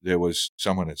 there was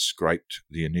someone had scraped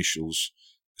the initials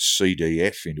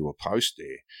CDF into a post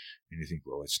there. And you think,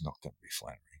 well, it's not going to be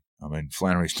Flannery. I mean,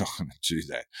 Flannery's not going to do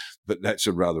that. But that's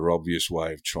a rather obvious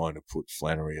way of trying to put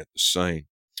Flannery at the scene.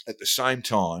 At the same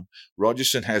time,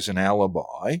 Rogerson has an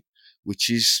alibi, which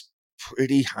is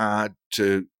pretty hard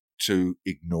to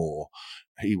ignore.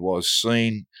 He was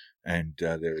seen, and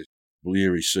there is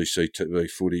bleary CCTV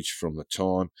footage from the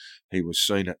time he was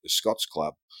seen at the Scots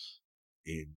Club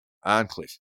in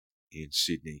Arncliffe in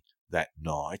Sydney that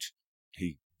night.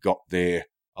 He got there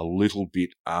a little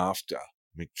bit after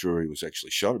Mick Drury was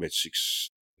actually shot, about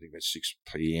 6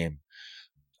 p.m.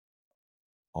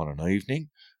 on an evening,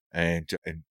 and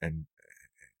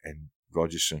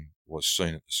Rogerson was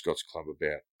seen at the Scots Club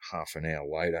about half an hour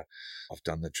later. I've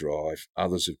done the drive,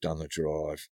 others have done the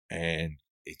drive, and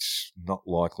it's not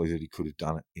likely that he could have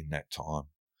done it in that time.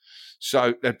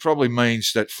 So that probably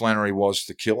means that Flannery was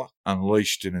the killer,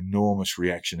 unleashed an enormous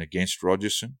reaction against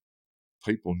Rogerson.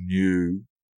 People knew,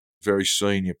 very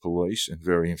senior police and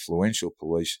very influential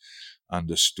police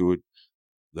understood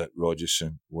that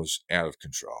Rogerson was out of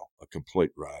control, a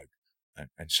complete rogue.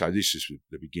 And so this is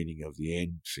the beginning of the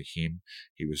end for him.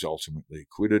 He was ultimately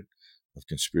acquitted of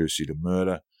conspiracy to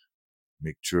murder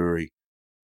Mick Drury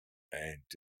and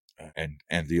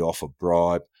the offer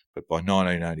bribe. But by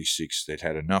 1986, they'd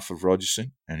had enough of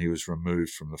Rogerson, and he was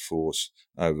removed from the force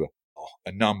over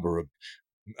a number of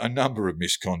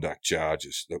misconduct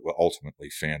charges that were ultimately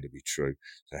found to be true.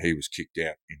 So he was kicked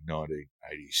out in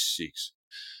 1986.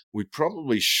 We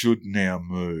probably should now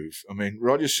move. I mean,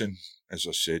 Rogerson, as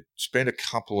I said, spent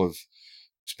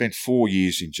 4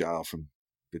 years in jail from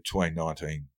between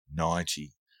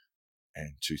 1990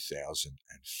 and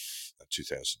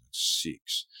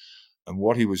 2006. And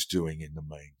what he was doing in the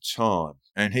meantime.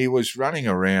 And he was running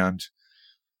around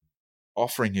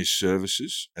offering his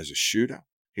services as a shooter.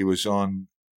 He was on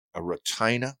a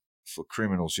retainer for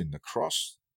criminals in the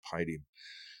Cross, paid him,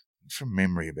 from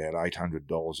memory, about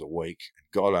 $800 a week.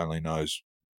 God only knows,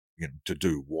 to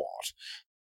do what.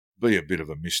 Be a bit of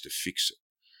a Mr. Fix-It.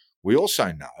 We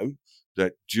also know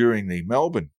that during the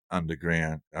Melbourne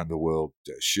underworld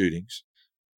shootings,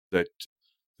 that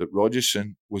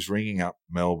Rogerson was ringing up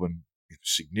Melbourne,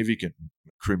 significant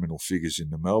criminal figures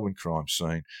in the Melbourne crime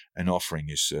scene, and offering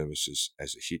his services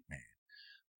as a hitman.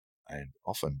 And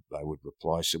often they would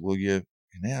reply, said, well, you're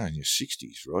now in your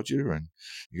 60s, Roger, and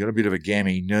you got a bit of a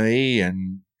gammy knee,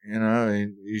 and,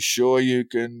 you sure you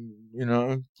can,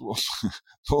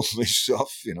 pull this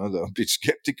off? They were a bit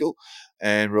sceptical.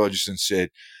 And Rogerson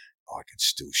said, I can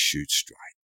still shoot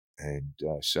straight. And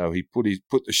so he put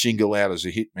the shingle out as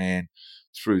a hitman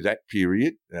through that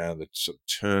period, the sort of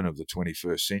turn of the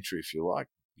 21st century, if you like,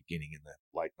 beginning in the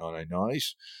late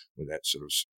 1990s, with that sort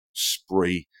of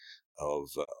spree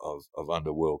of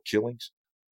underworld killings.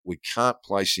 We can't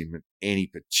place him in any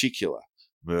particular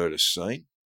murder scene,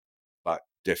 but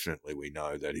definitely we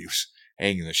know that he was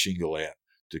hanging the shingle out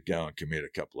to go and commit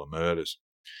a couple of murders.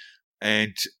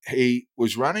 And he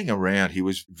was running around. He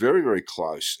was very, very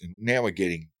close. And now we're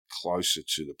getting closer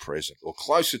to the present, or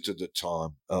closer to the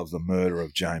time of the murder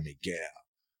of Jamie Gow.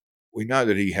 We know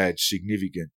that he had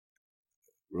significant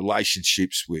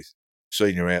relationships with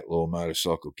senior outlaw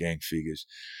motorcycle gang figures.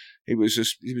 He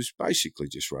was basically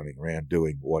just running around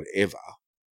doing whatever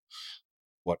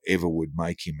would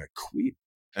make him a quid.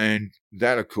 And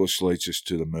that, of course, leads us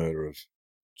to the murder of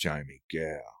Jamie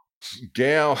Gow.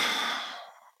 Gow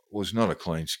was not a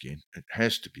clean skin, it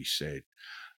has to be said.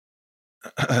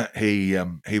 He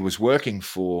was working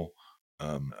for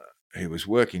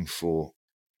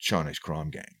Chinese crime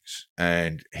gangs,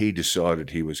 and he decided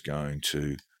he was going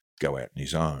to go out on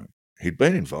his own. He'd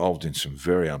been involved in some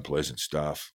very unpleasant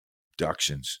stuff,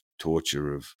 abductions,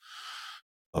 torture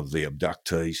of the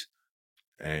abductees,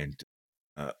 and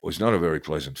was not a very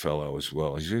pleasant fellow as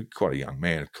well. He's quite a young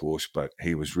man, of course, but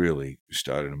he was really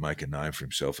starting to make a name for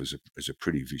himself as a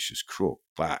pretty vicious crook.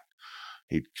 But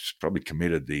he'd probably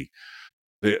committed the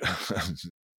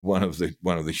one of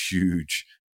the huge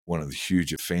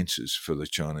offences for the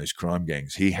Chinese crime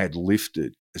gangs. He had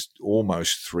lifted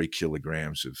almost 3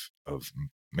 kilograms of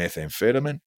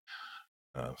methamphetamine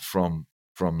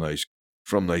from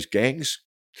these gangs,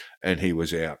 and he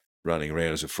was out running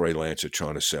around as a freelancer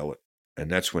trying to sell it. And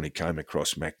that's when he came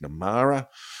across McNamara,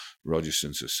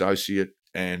 Rogerson's associate,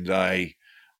 and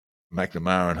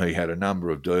McNamara and he had a number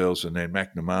of deals, and then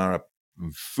McNamara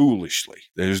foolishly,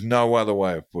 there's no other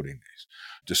way of putting this,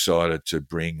 decided to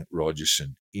bring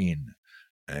Rogerson in.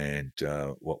 And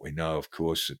what we know, of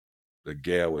course, the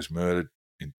Gow was murdered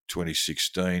in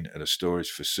 2016 at a storage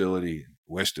facility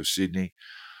west of Sydney,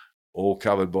 all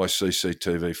covered by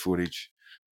CCTV footage.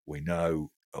 We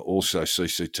know also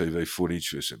CCTV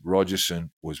footage was that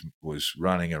Rogerson was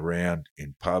running around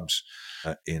in pubs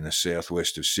in the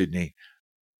southwest of Sydney,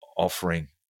 offering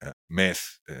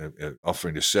meth,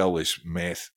 offering to sell this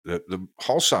meth. The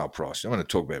wholesale price, I'm going to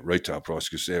talk about retail price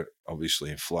because they're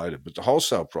obviously inflated, but the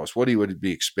wholesale price, what he would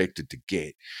be expected to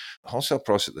get, the wholesale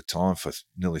price at the time for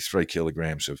nearly 3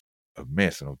 kilograms of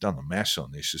meth, and I've done the maths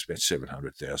on this, is about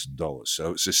 $700,000.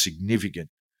 So it's a significant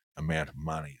amount of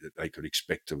money that they could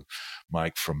expect to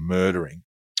make from murdering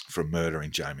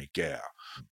Jamie Gow.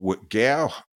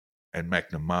 Gow and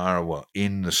McNamara were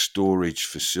in the storage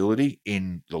facility,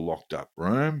 in the locked up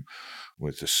room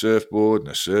with the surfboard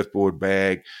and the surfboard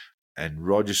bag, and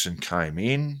Rogerson came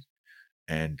in,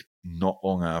 and not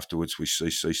long afterwards we see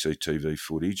CCTV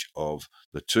footage of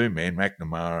the two men,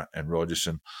 McNamara and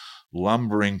Rogerson,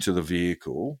 lumbering to the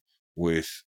vehicle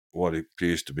with what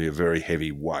appears to be a very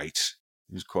heavy weight.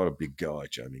 He was quite a big guy,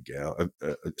 Jamie Gow,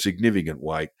 a significant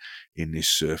weight in this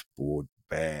surfboard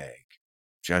bag.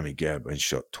 Jamie Gow had been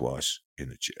shot twice in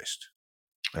the chest.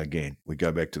 Again, we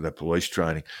go back to that police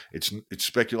training. It's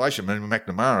speculation. I mean,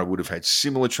 McNamara would have had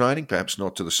similar training, perhaps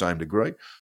not to the same degree,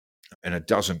 and it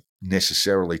doesn't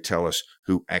necessarily tell us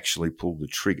who actually pulled the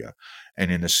trigger. And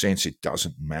in a sense, it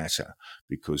doesn't matter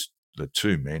because the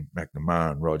two men,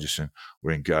 McNamara and Rogerson,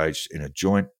 were engaged in a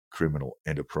joint criminal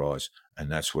enterprise,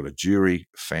 and that's what a jury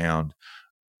found,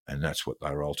 and that's what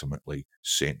they were ultimately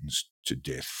sentenced to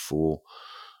death for.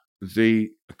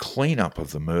 The cleanup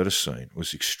of the murder scene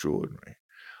was extraordinary.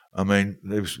 I mean,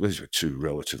 these were two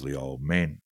relatively old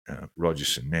men.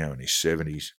 Rogerson now in his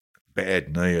 70s,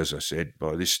 bad knee, as I said,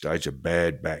 by this stage a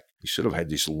bad back. He sort of had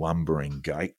this lumbering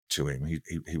gait to him.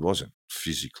 He wasn't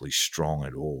physically strong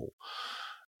at all.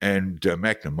 And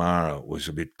McNamara was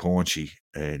a bit paunchy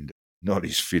and not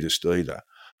his fittest either.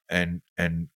 And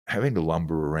having to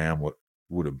lumber around what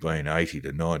would have been 80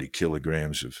 to 90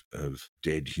 kilograms of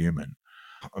dead human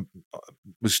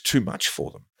was too much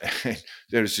for them. And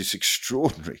there is this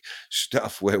extraordinary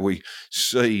stuff where we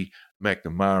see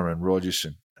McNamara and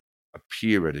Rogerson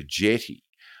appear at a jetty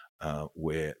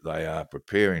where they are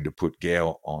preparing to put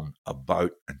Gow on a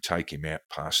boat and take him out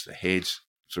past the Heads,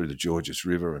 through the Georges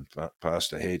River and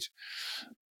past the Heads,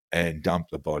 and dump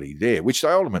the body there, which they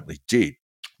ultimately did.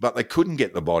 But they couldn't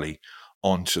get the body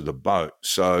onto the boat.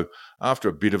 So after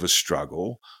a bit of a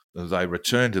struggle, they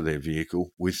returned to their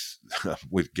vehicle with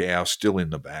Gow still in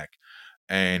the back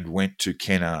and went to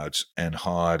Kennard's and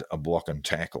hired a block and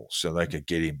tackle so they could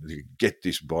get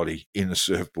this body in the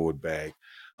surfboard bag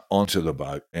onto the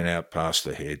boat and out past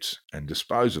the Heads and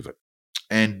dispose of it.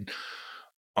 And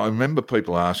I remember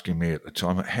people asking me at the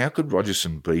time, how could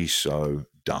Rogerson be so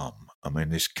dumb? I mean,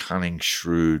 this cunning,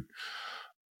 shrewd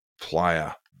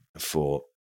player for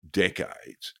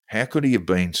decades, how could he have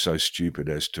been so stupid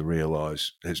as to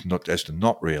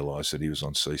not realise that he was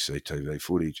on CCTV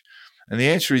footage? And the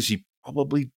answer is he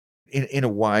probably, in a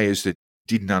way, is that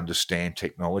didn't understand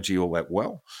technology all that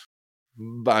well,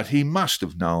 but he must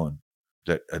have known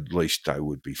that at least they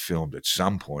would be filmed at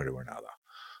some point or another,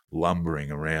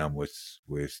 lumbering around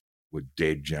with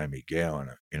dead Jamie Gow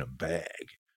in a bag.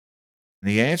 And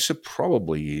the answer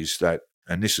probably is that,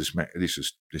 and this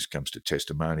comes to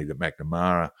testimony that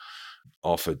McNamara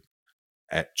offered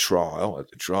at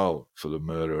the trial for the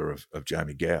murder of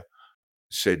Jamie Gow,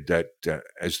 said that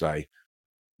as they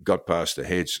got past the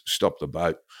Heads, stopped the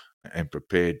boat and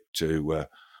prepared to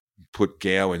put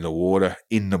Gow in the water,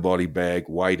 in the body bag,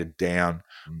 weighted down,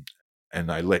 and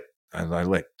they let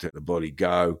the body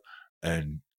go.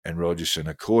 And Rogerson,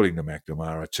 according to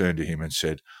McNamara, turned to him and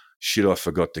said, "Shit, I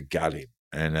forgot to gut him."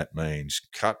 And that means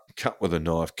cut with a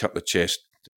knife, cut the chest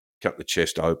cut the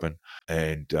chest open,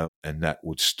 and that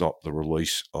would stop the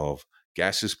release of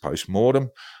gases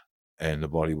post-mortem, and the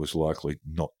body was likely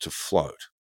not to float.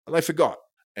 They forgot,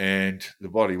 and the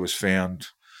body was found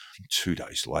 2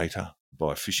 days later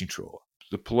by a fishing trawler.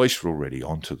 The police were already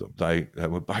onto them. They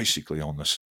were basically on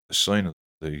the scene of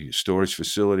the storage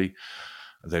facility.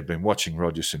 They'd been watching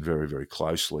Rogerson very, very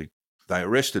closely. They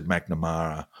arrested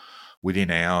McNamara within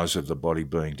hours of the body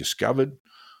being discovered.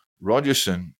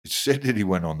 Rogerson, it said that he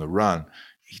went on the run.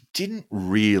 He didn't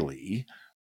really.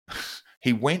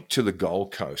 He went to the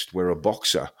Gold Coast where a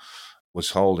boxer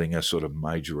was holding a sort of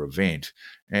major event.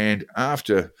 And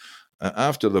after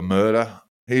the murder,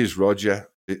 here's Roger,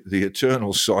 the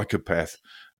eternal psychopath,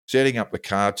 setting up the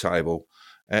card table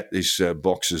at this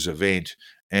boxer's event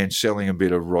and selling a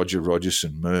bit of Roger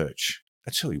Rogerson merch.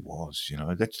 That's who he was, you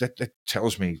know. That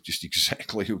tells me just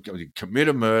exactly who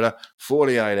committed a murder.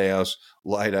 48 hours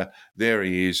later, there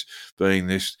he is, being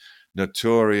this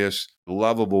notorious,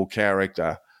 lovable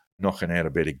character, knocking out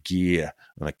a bit of gear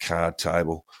on a card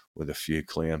table with a few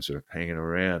clowns that are hanging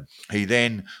around. He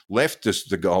then left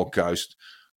the Gold Coast,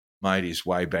 made his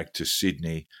way back to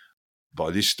Sydney. By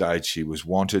this stage, he was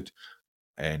wanted,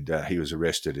 and he was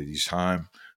arrested at his home,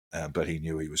 but he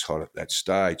knew he was hot at that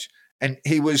stage. And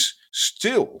he was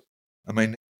still, I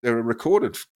mean, there are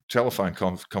recorded telephone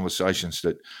conversations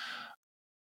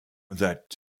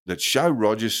that show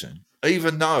Rogerson,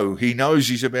 even though he knows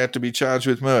he's about to be charged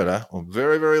with murder, or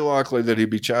very, very likely that he'd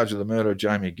be charged with the murder of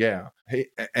Jamie Gow,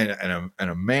 and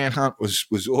a manhunt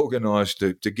was organised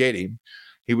to get him.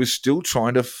 He was still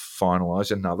trying to finalise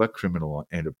another criminal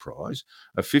enterprise,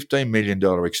 a $15 million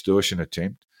extortion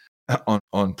attempt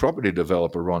on property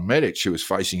developer Ron Medich, who was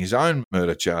facing his own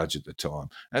murder charge at the time.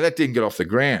 And that didn't get off the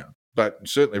ground, but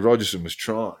certainly Rogerson was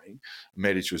trying.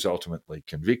 Medich was ultimately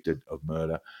convicted of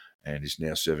murder and is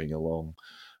now serving a long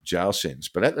jail sentence.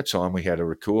 But at the time, we had a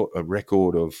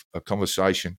record of a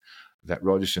conversation that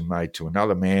Rogerson made to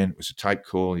another man. It was a tape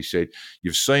call. He said,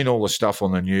 "You've seen all the stuff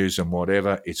on the news and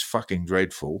whatever. It's fucking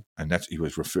dreadful." And he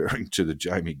was referring to the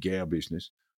Jamie Gow business.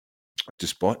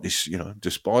 Despite this,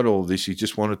 despite all this, he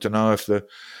just wanted to know if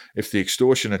the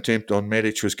extortion attempt on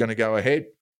Medich was going to go ahead.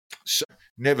 So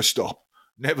never stop,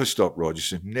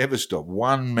 Rogerson, never stop.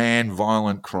 One man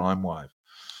violent crime wave.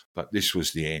 But this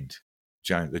was the end.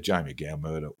 The Jamie Gow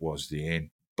murder was the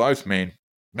end. Both men,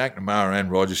 McNamara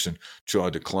and Rogerson,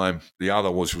 tried to claim the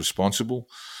other was responsible.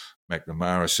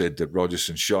 McNamara said that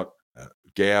Rogerson shot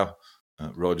Gow.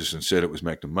 Rogerson said it was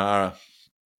McNamara.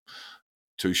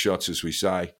 2 shots, as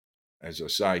I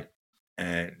say,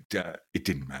 and it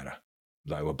didn't matter.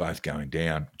 They were both going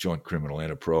down, joint criminal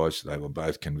enterprise. They were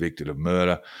both convicted of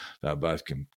murder. They were both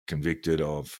convicted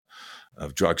of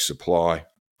drug supply,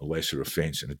 a lesser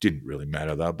offence, and it didn't really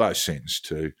matter. They were both sentenced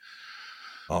to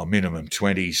minimum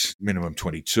 20s, minimum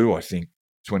 22, I think,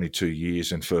 22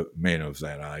 years. And for men of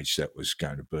that age, that was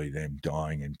going to be them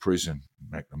dying in prison.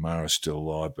 McNamara's still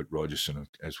alive, but Rogerson,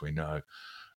 as we know,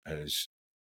 has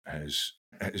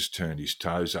turned his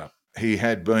toes up. He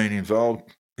had been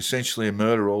involved essentially in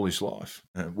murder all his life,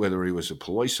 whether he was a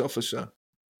police officer,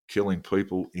 killing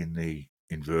people in the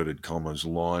inverted commas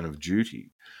line of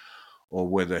duty, or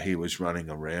whether he was running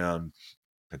around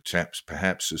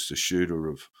perhaps as the shooter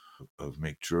of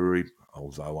Mick Drury,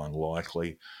 although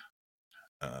unlikely.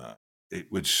 It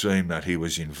would seem that he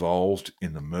was involved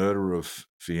in the murder of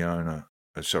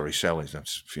Sally.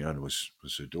 Fiona was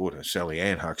her daughter, Sally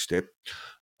Ann Huckstep.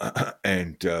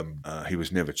 And he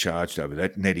was never charged over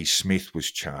that. Nettie Smith was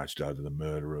charged over the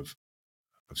murder of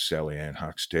Sally Ann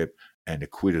Huckstep and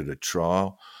acquitted at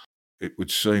trial. It would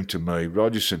seem to me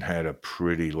Rogerson had a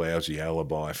pretty lousy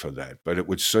alibi for that, but it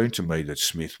would seem to me that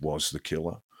Smith was the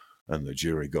killer and the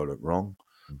jury got it wrong.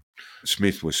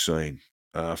 Smith was seen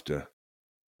after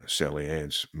Sally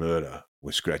Ann's murder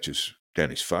with scratches down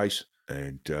his face,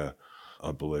 and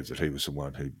I believe that he was the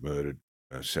one who murdered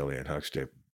Sally Ann Huckstep.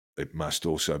 It must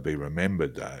also be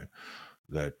remembered, though,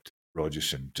 that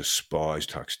Rogerson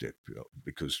despised Huckstep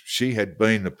because she had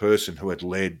been the person who had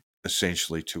led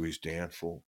essentially to his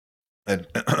downfall. And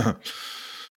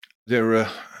there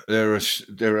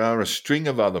are a string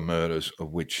of other murders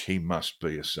of which he must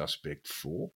be a suspect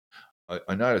for.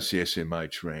 I noticed the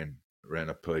SMH ran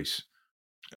a piece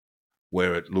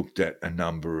where it looked at a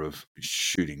number of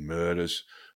shooting murders.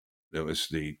 There was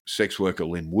the sex worker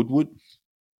Lynn Woodward,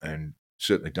 and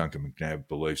certainly Duncan McNabb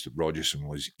believes that Rogerson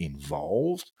was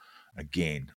involved.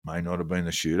 Again, may not have been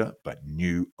the shooter, but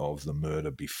knew of the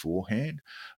murder beforehand.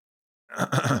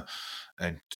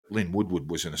 And Lynn Woodward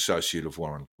was an associate of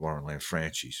Warren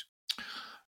Lanfranchi's.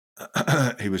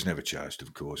 He was never charged,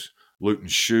 of course. Luton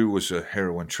Shue was a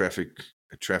heroin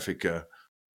trafficker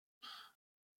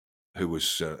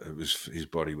his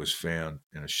body was found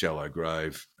in a shallow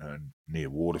grave near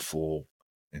Waterfall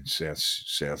in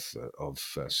south of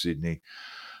Sydney.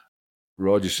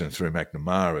 Rogerson, through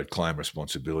McNamara, had claimed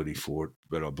responsibility for it,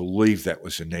 but I believe that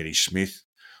was Annette Smith.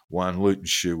 One, Luton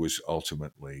Shoe was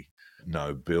ultimately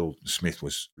no billed. Smith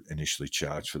was initially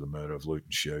charged for the murder of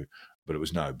Luton Shoe, but it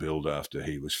was no billed after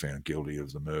he was found guilty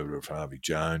of the murder of Harvey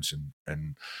Jones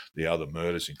and the other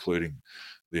murders, including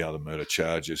the other murder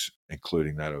charges,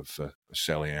 including that of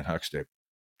Sally Ann Huckstep,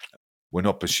 were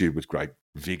not pursued with great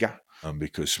vigour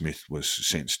because Smith was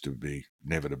sentenced to be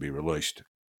never to be released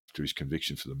to his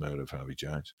conviction for the murder of Harvey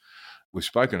Jones. We've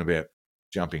spoken about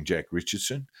Jumping Jack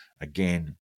Richardson.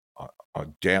 Again, I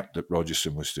doubt that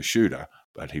Rogerson was the shooter,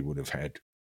 but he would have had,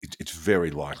 it's very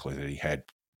likely that he had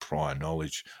prior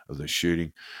knowledge of the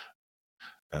shooting.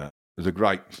 The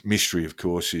great mystery, of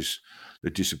course, is the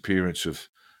disappearance of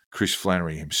Chris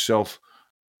Flannery himself,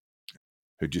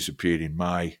 who disappeared in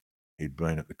May. He'd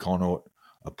been at the Connaught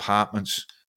Apartments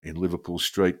in Liverpool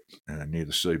Street near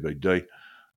the CBD.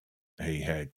 He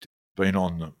had been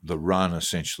on the run,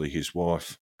 essentially. His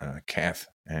wife, Kath,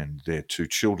 and their two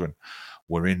children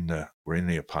were in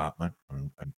the apartment,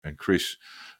 and Chris,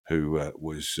 who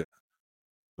was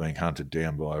being hunted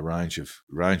down by a range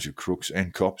of crooks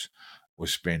and cops,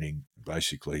 was spending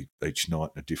basically each night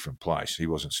in a different place. He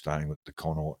wasn't staying with the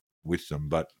Connaught with them,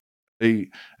 but he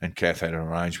and Kath had an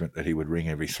arrangement that he would ring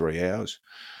every 3 hours,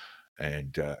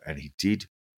 and he did.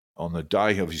 On the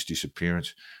day of his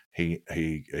disappearance, he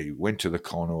went to the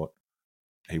Connaught.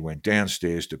 He went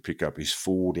downstairs to pick up his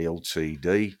Ford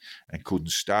LTD and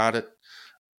couldn't start it.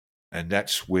 And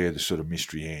that's where the sort of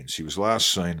mystery ends. He was last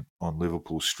seen on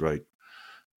Liverpool Street.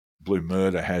 Blue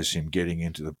Murder has him getting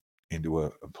into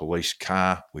a police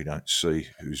car. We don't see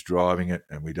who's driving it,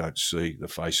 and we don't see the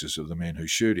faces of the men who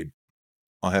shoot him.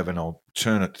 I have an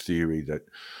alternate theory that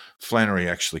Flannery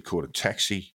actually caught a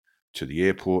taxi to the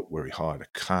airport where he hired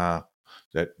a car.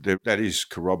 That is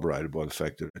corroborated by the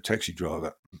fact that a taxi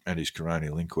driver at his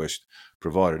coronial inquest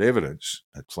provided evidence,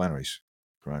 at Flannery's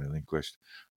coronial inquest,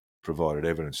 provided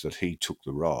evidence that he took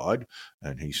the ride,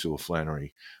 and he saw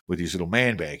Flannery with his little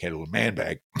man bag, had a little man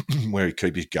bag where he'd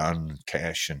keep his gun and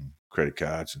cash and credit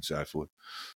cards and so forth.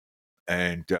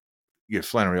 And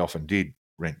Flannery often did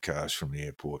rent cars from the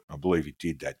airport. I believe he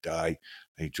did that day.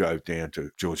 He drove down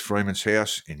to George Freeman's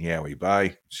house in Yowie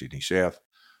Bay, Sydney South,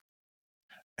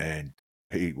 and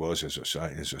he was, as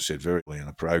I said very early in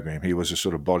the program, he was a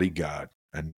sort of bodyguard.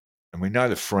 And we know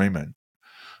that Freeman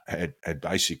had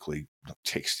basically not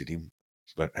texted him,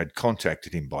 but had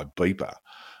contacted him by beeper,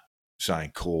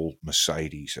 saying call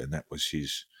Mercedes, and that was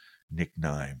his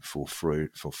nickname for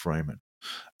Freeman.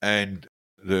 And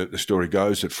the story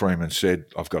goes that Freeman said,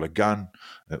 I've got a gun.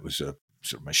 It was a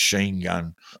sort of machine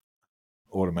gun,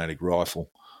 automatic rifle,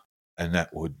 and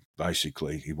that would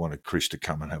basically, he wanted Chris to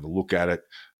come and have a look at it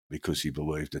because he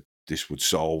believed that this would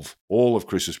solve all of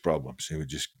Chris's problems. He would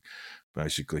just,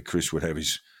 basically, Chris would have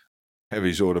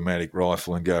his automatic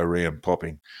rifle and go around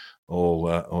popping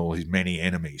all his many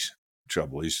enemies. The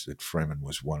trouble is that Freeman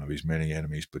was one of his many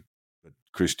enemies, but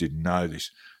Chris didn't know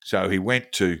this. So he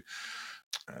went to,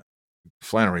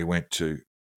 Flannery went to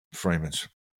Freeman's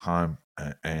home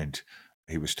and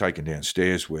he was taken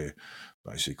downstairs where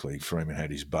basically Freeman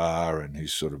had his bar and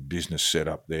his sort of business set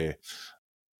up there,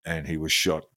 and he was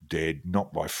shot dead,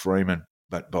 not by Freeman,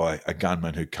 but by a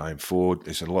gunman who came forward.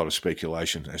 There's a lot of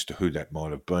speculation as to who that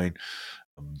might have been.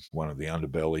 One of the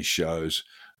Underbelly shows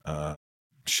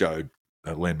showed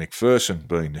Len McPherson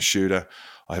being the shooter.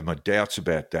 I have my doubts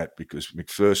about that because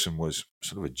McPherson was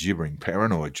sort of a gibbering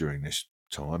paranoid during this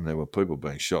time. There were people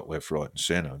being shot left, right and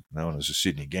centre, known as the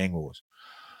Sydney Gang Wars.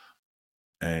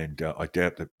 And I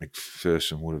doubt that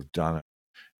McPherson would have done it.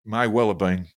 May well have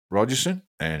been Rogerson,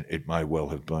 and it may well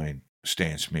have been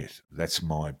Stan Smith. That's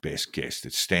my best guess,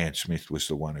 that Stan Smith was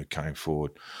the one who came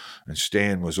forward. And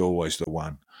Stan was always the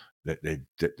one that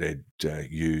they'd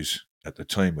use, that the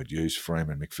team would use,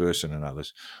 Freeman, McPherson and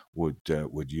others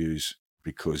would use,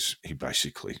 because he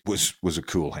basically was a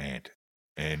cool hand.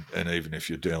 And even if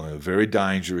you're dealing with a very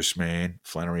dangerous man,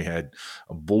 Flannery had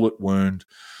a bullet wound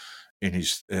in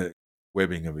his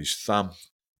webbing of his thumb.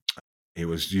 He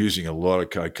was using a lot of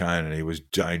cocaine and he was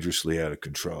dangerously out of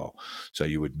control. So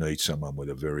you would need someone with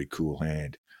a very cool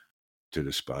hand to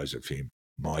dispose of him.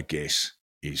 My guess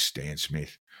is Stan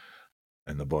Smith.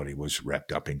 And the body was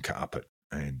wrapped up in carpet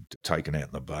and taken out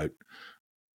in the boat.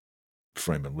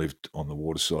 Freeman lived on the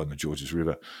waterside in the Georges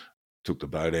River, took the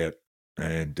boat out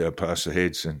and passed the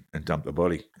heads and dumped the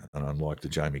body. And unlike the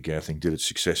Jamie Gow thing, did it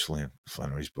successfully, and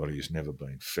Flannery's body has never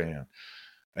been found.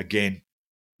 Again,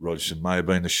 Rogerson may have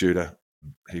been the shooter.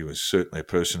 He was certainly a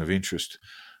person of interest,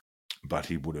 but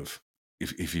he would have,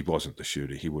 if he wasn't the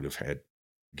shooter, he would have had,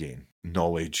 again,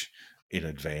 knowledge in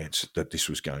advance that this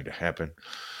was going to happen.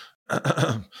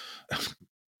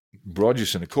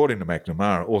 Rogerson, according to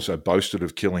McNamara, also boasted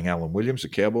of killing Alan Williams, a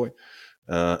cowboy.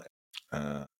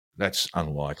 That's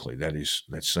unlikely.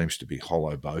 That seems to be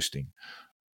hollow boasting,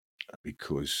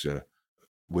 because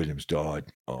Williams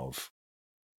died of,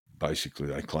 basically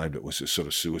they claimed it was a sort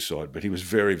of suicide, but he was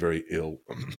very, very ill.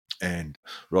 And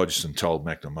Rogerson told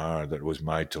McNamara that it was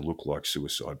made to look like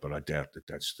suicide, but I doubt that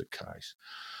that's the case.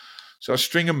 So a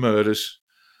string of murders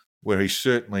where he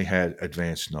certainly had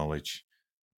advanced knowledge,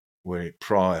 where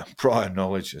prior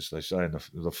knowledge, as they say in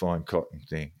the fine cotton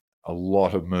thing. A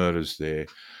lot of murders there.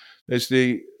 There's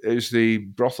the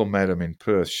brothel madam in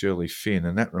Perth, Shirley Finn,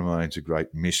 and that remains a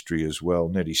great mystery as well.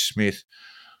 Nettie Smith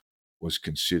was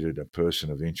considered a person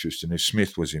of interest, and if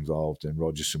Smith was involved, then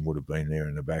Rogerson would have been there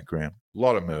in the background. A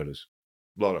lot of murders.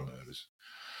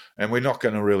 And we're not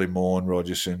going to really mourn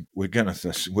Rogerson. We're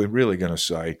really going to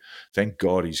say, thank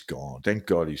God he's gone. Thank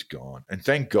God he's gone. And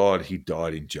thank God he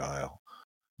died in jail.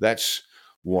 That's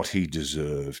what he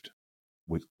deserved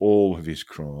with all of his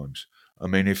crimes. I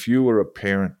mean, if you were a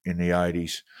parent in the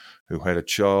 80s who had a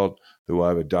child who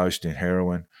overdosed in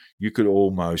heroin, you could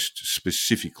almost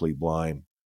specifically blame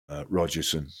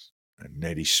Rogerson and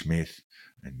Nettie Smith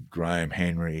and Graham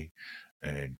Henry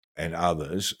and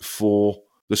others for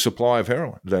the supply of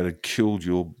heroin that had killed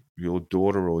your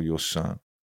daughter or your son.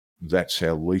 That's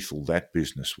how lethal that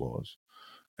business was.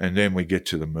 And then we get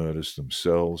to the murders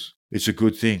themselves. It's a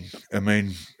good thing. I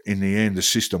mean, in the end, the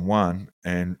system won,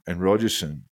 and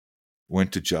Rogerson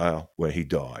went to jail where he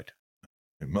died.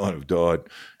 He might have died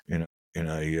in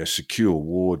a secure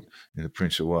ward in the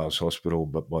Prince of Wales Hospital,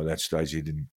 but by that stage he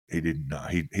didn't know.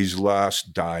 His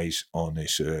last days on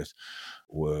this earth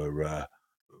were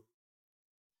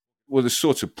the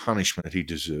sorts of punishment that he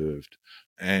deserved,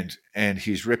 and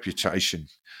his reputation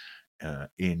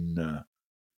in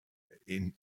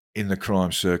the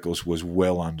crime circles was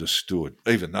well understood,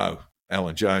 even though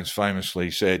Alan Jones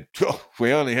famously said, oh, if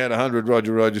we only had 100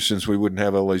 Roger Rogersons, we wouldn't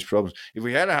have all these problems. If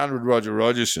we had 100 Roger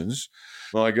Rogersons,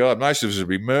 my God, most of us would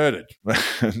be murdered.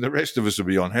 And the rest of us would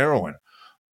be on heroin.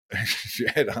 If you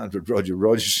had 100 Roger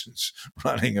Rogersons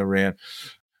running around.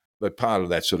 But part of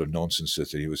that sort of nonsense that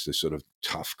he was this sort of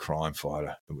tough crime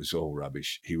fighter, it was all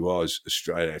rubbish. He was a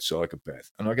straight-out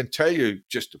psychopath. And I can tell you,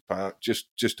 just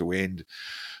to end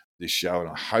this show, and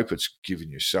I hope it's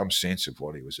given you some sense of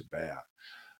what he was about,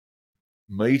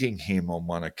 meeting him on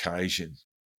one occasion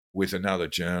with another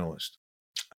journalist,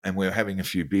 and we were having a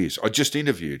few beers. I just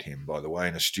interviewed him, by the way,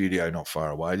 in a studio not far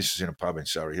away. This is in a pub in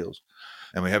Surrey Hills.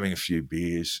 And we're having a few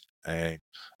beers, and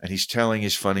he's telling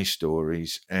his funny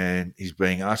stories, and he's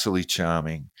being utterly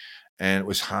charming, and it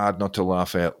was hard not to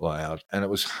laugh out loud, and it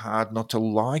was hard not to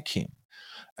like him.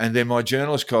 And then my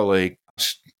journalist colleague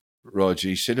asked Roger,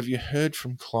 he said, have you heard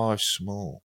from Clive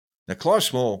Small? Now, Clive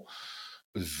Small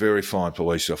was a very fine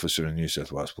police officer in the New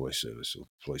South Wales Police Service, or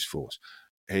Police Force.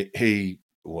 He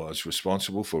was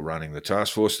responsible for running the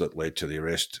task force that led to the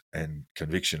arrest and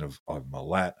conviction of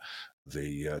Malat,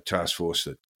 the task force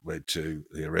that led to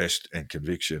the arrest and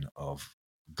conviction of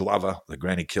Glover, the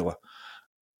granny killer.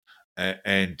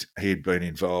 And he had been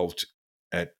involved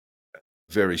at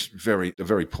the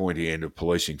very pointy end of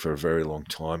policing for a very long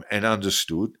time, and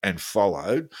understood and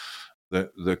followed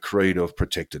the creed of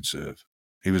protect and serve.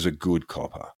 He was a good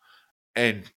copper.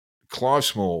 And Clive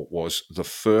Small was the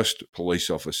first police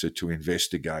officer to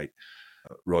investigate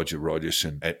Roger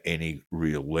Rogerson at any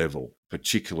real level,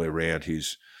 particularly around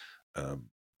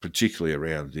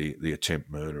the attempt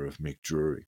murder of Mick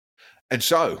Drury. And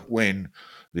so when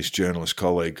this journalist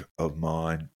colleague of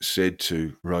mine said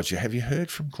to Roger, have you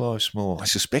heard from Clive Small? I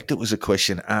suspect it was a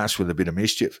question asked with a bit of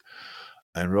mischief.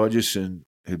 And Rogerson,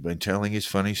 who'd been telling his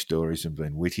funny stories and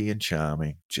been witty and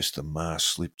charming, just the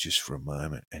mask slipped just for a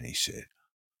moment, and he said,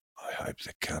 I hope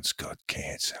the cunt's got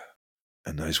cancer.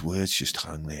 And those words just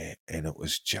hung there, and it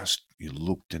was just, you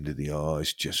looked into the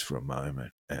eyes just for a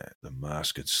moment, the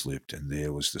mask had slipped, and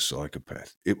there was the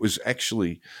psychopath. It was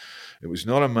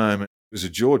not a moment, it was a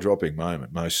jaw-dropping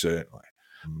moment, most certainly,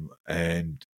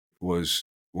 and was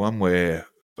one where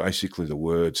basically the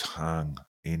words hung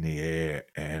in the air,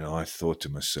 and I thought to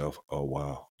myself, oh,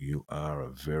 wow, you are a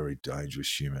very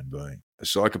dangerous human being. A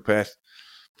psychopath?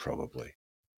 Probably.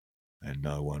 And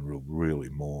no one will really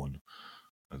mourn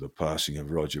the passing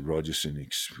of Roger Rogerson,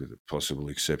 with the possible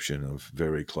exception of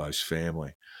very close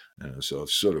family. And as I've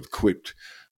sort of quipped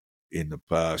in the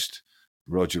past,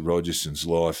 Roger Rogerson's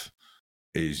life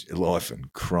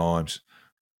and crimes,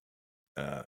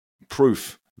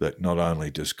 proof that not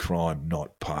only does crime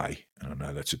not pay, and I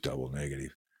know that's a double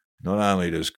negative, not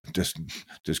only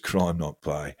does crime not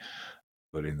pay,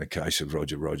 but in the case of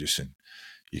Roger Rogerson,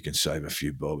 you can save a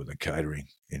few bob in the catering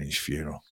in his funeral.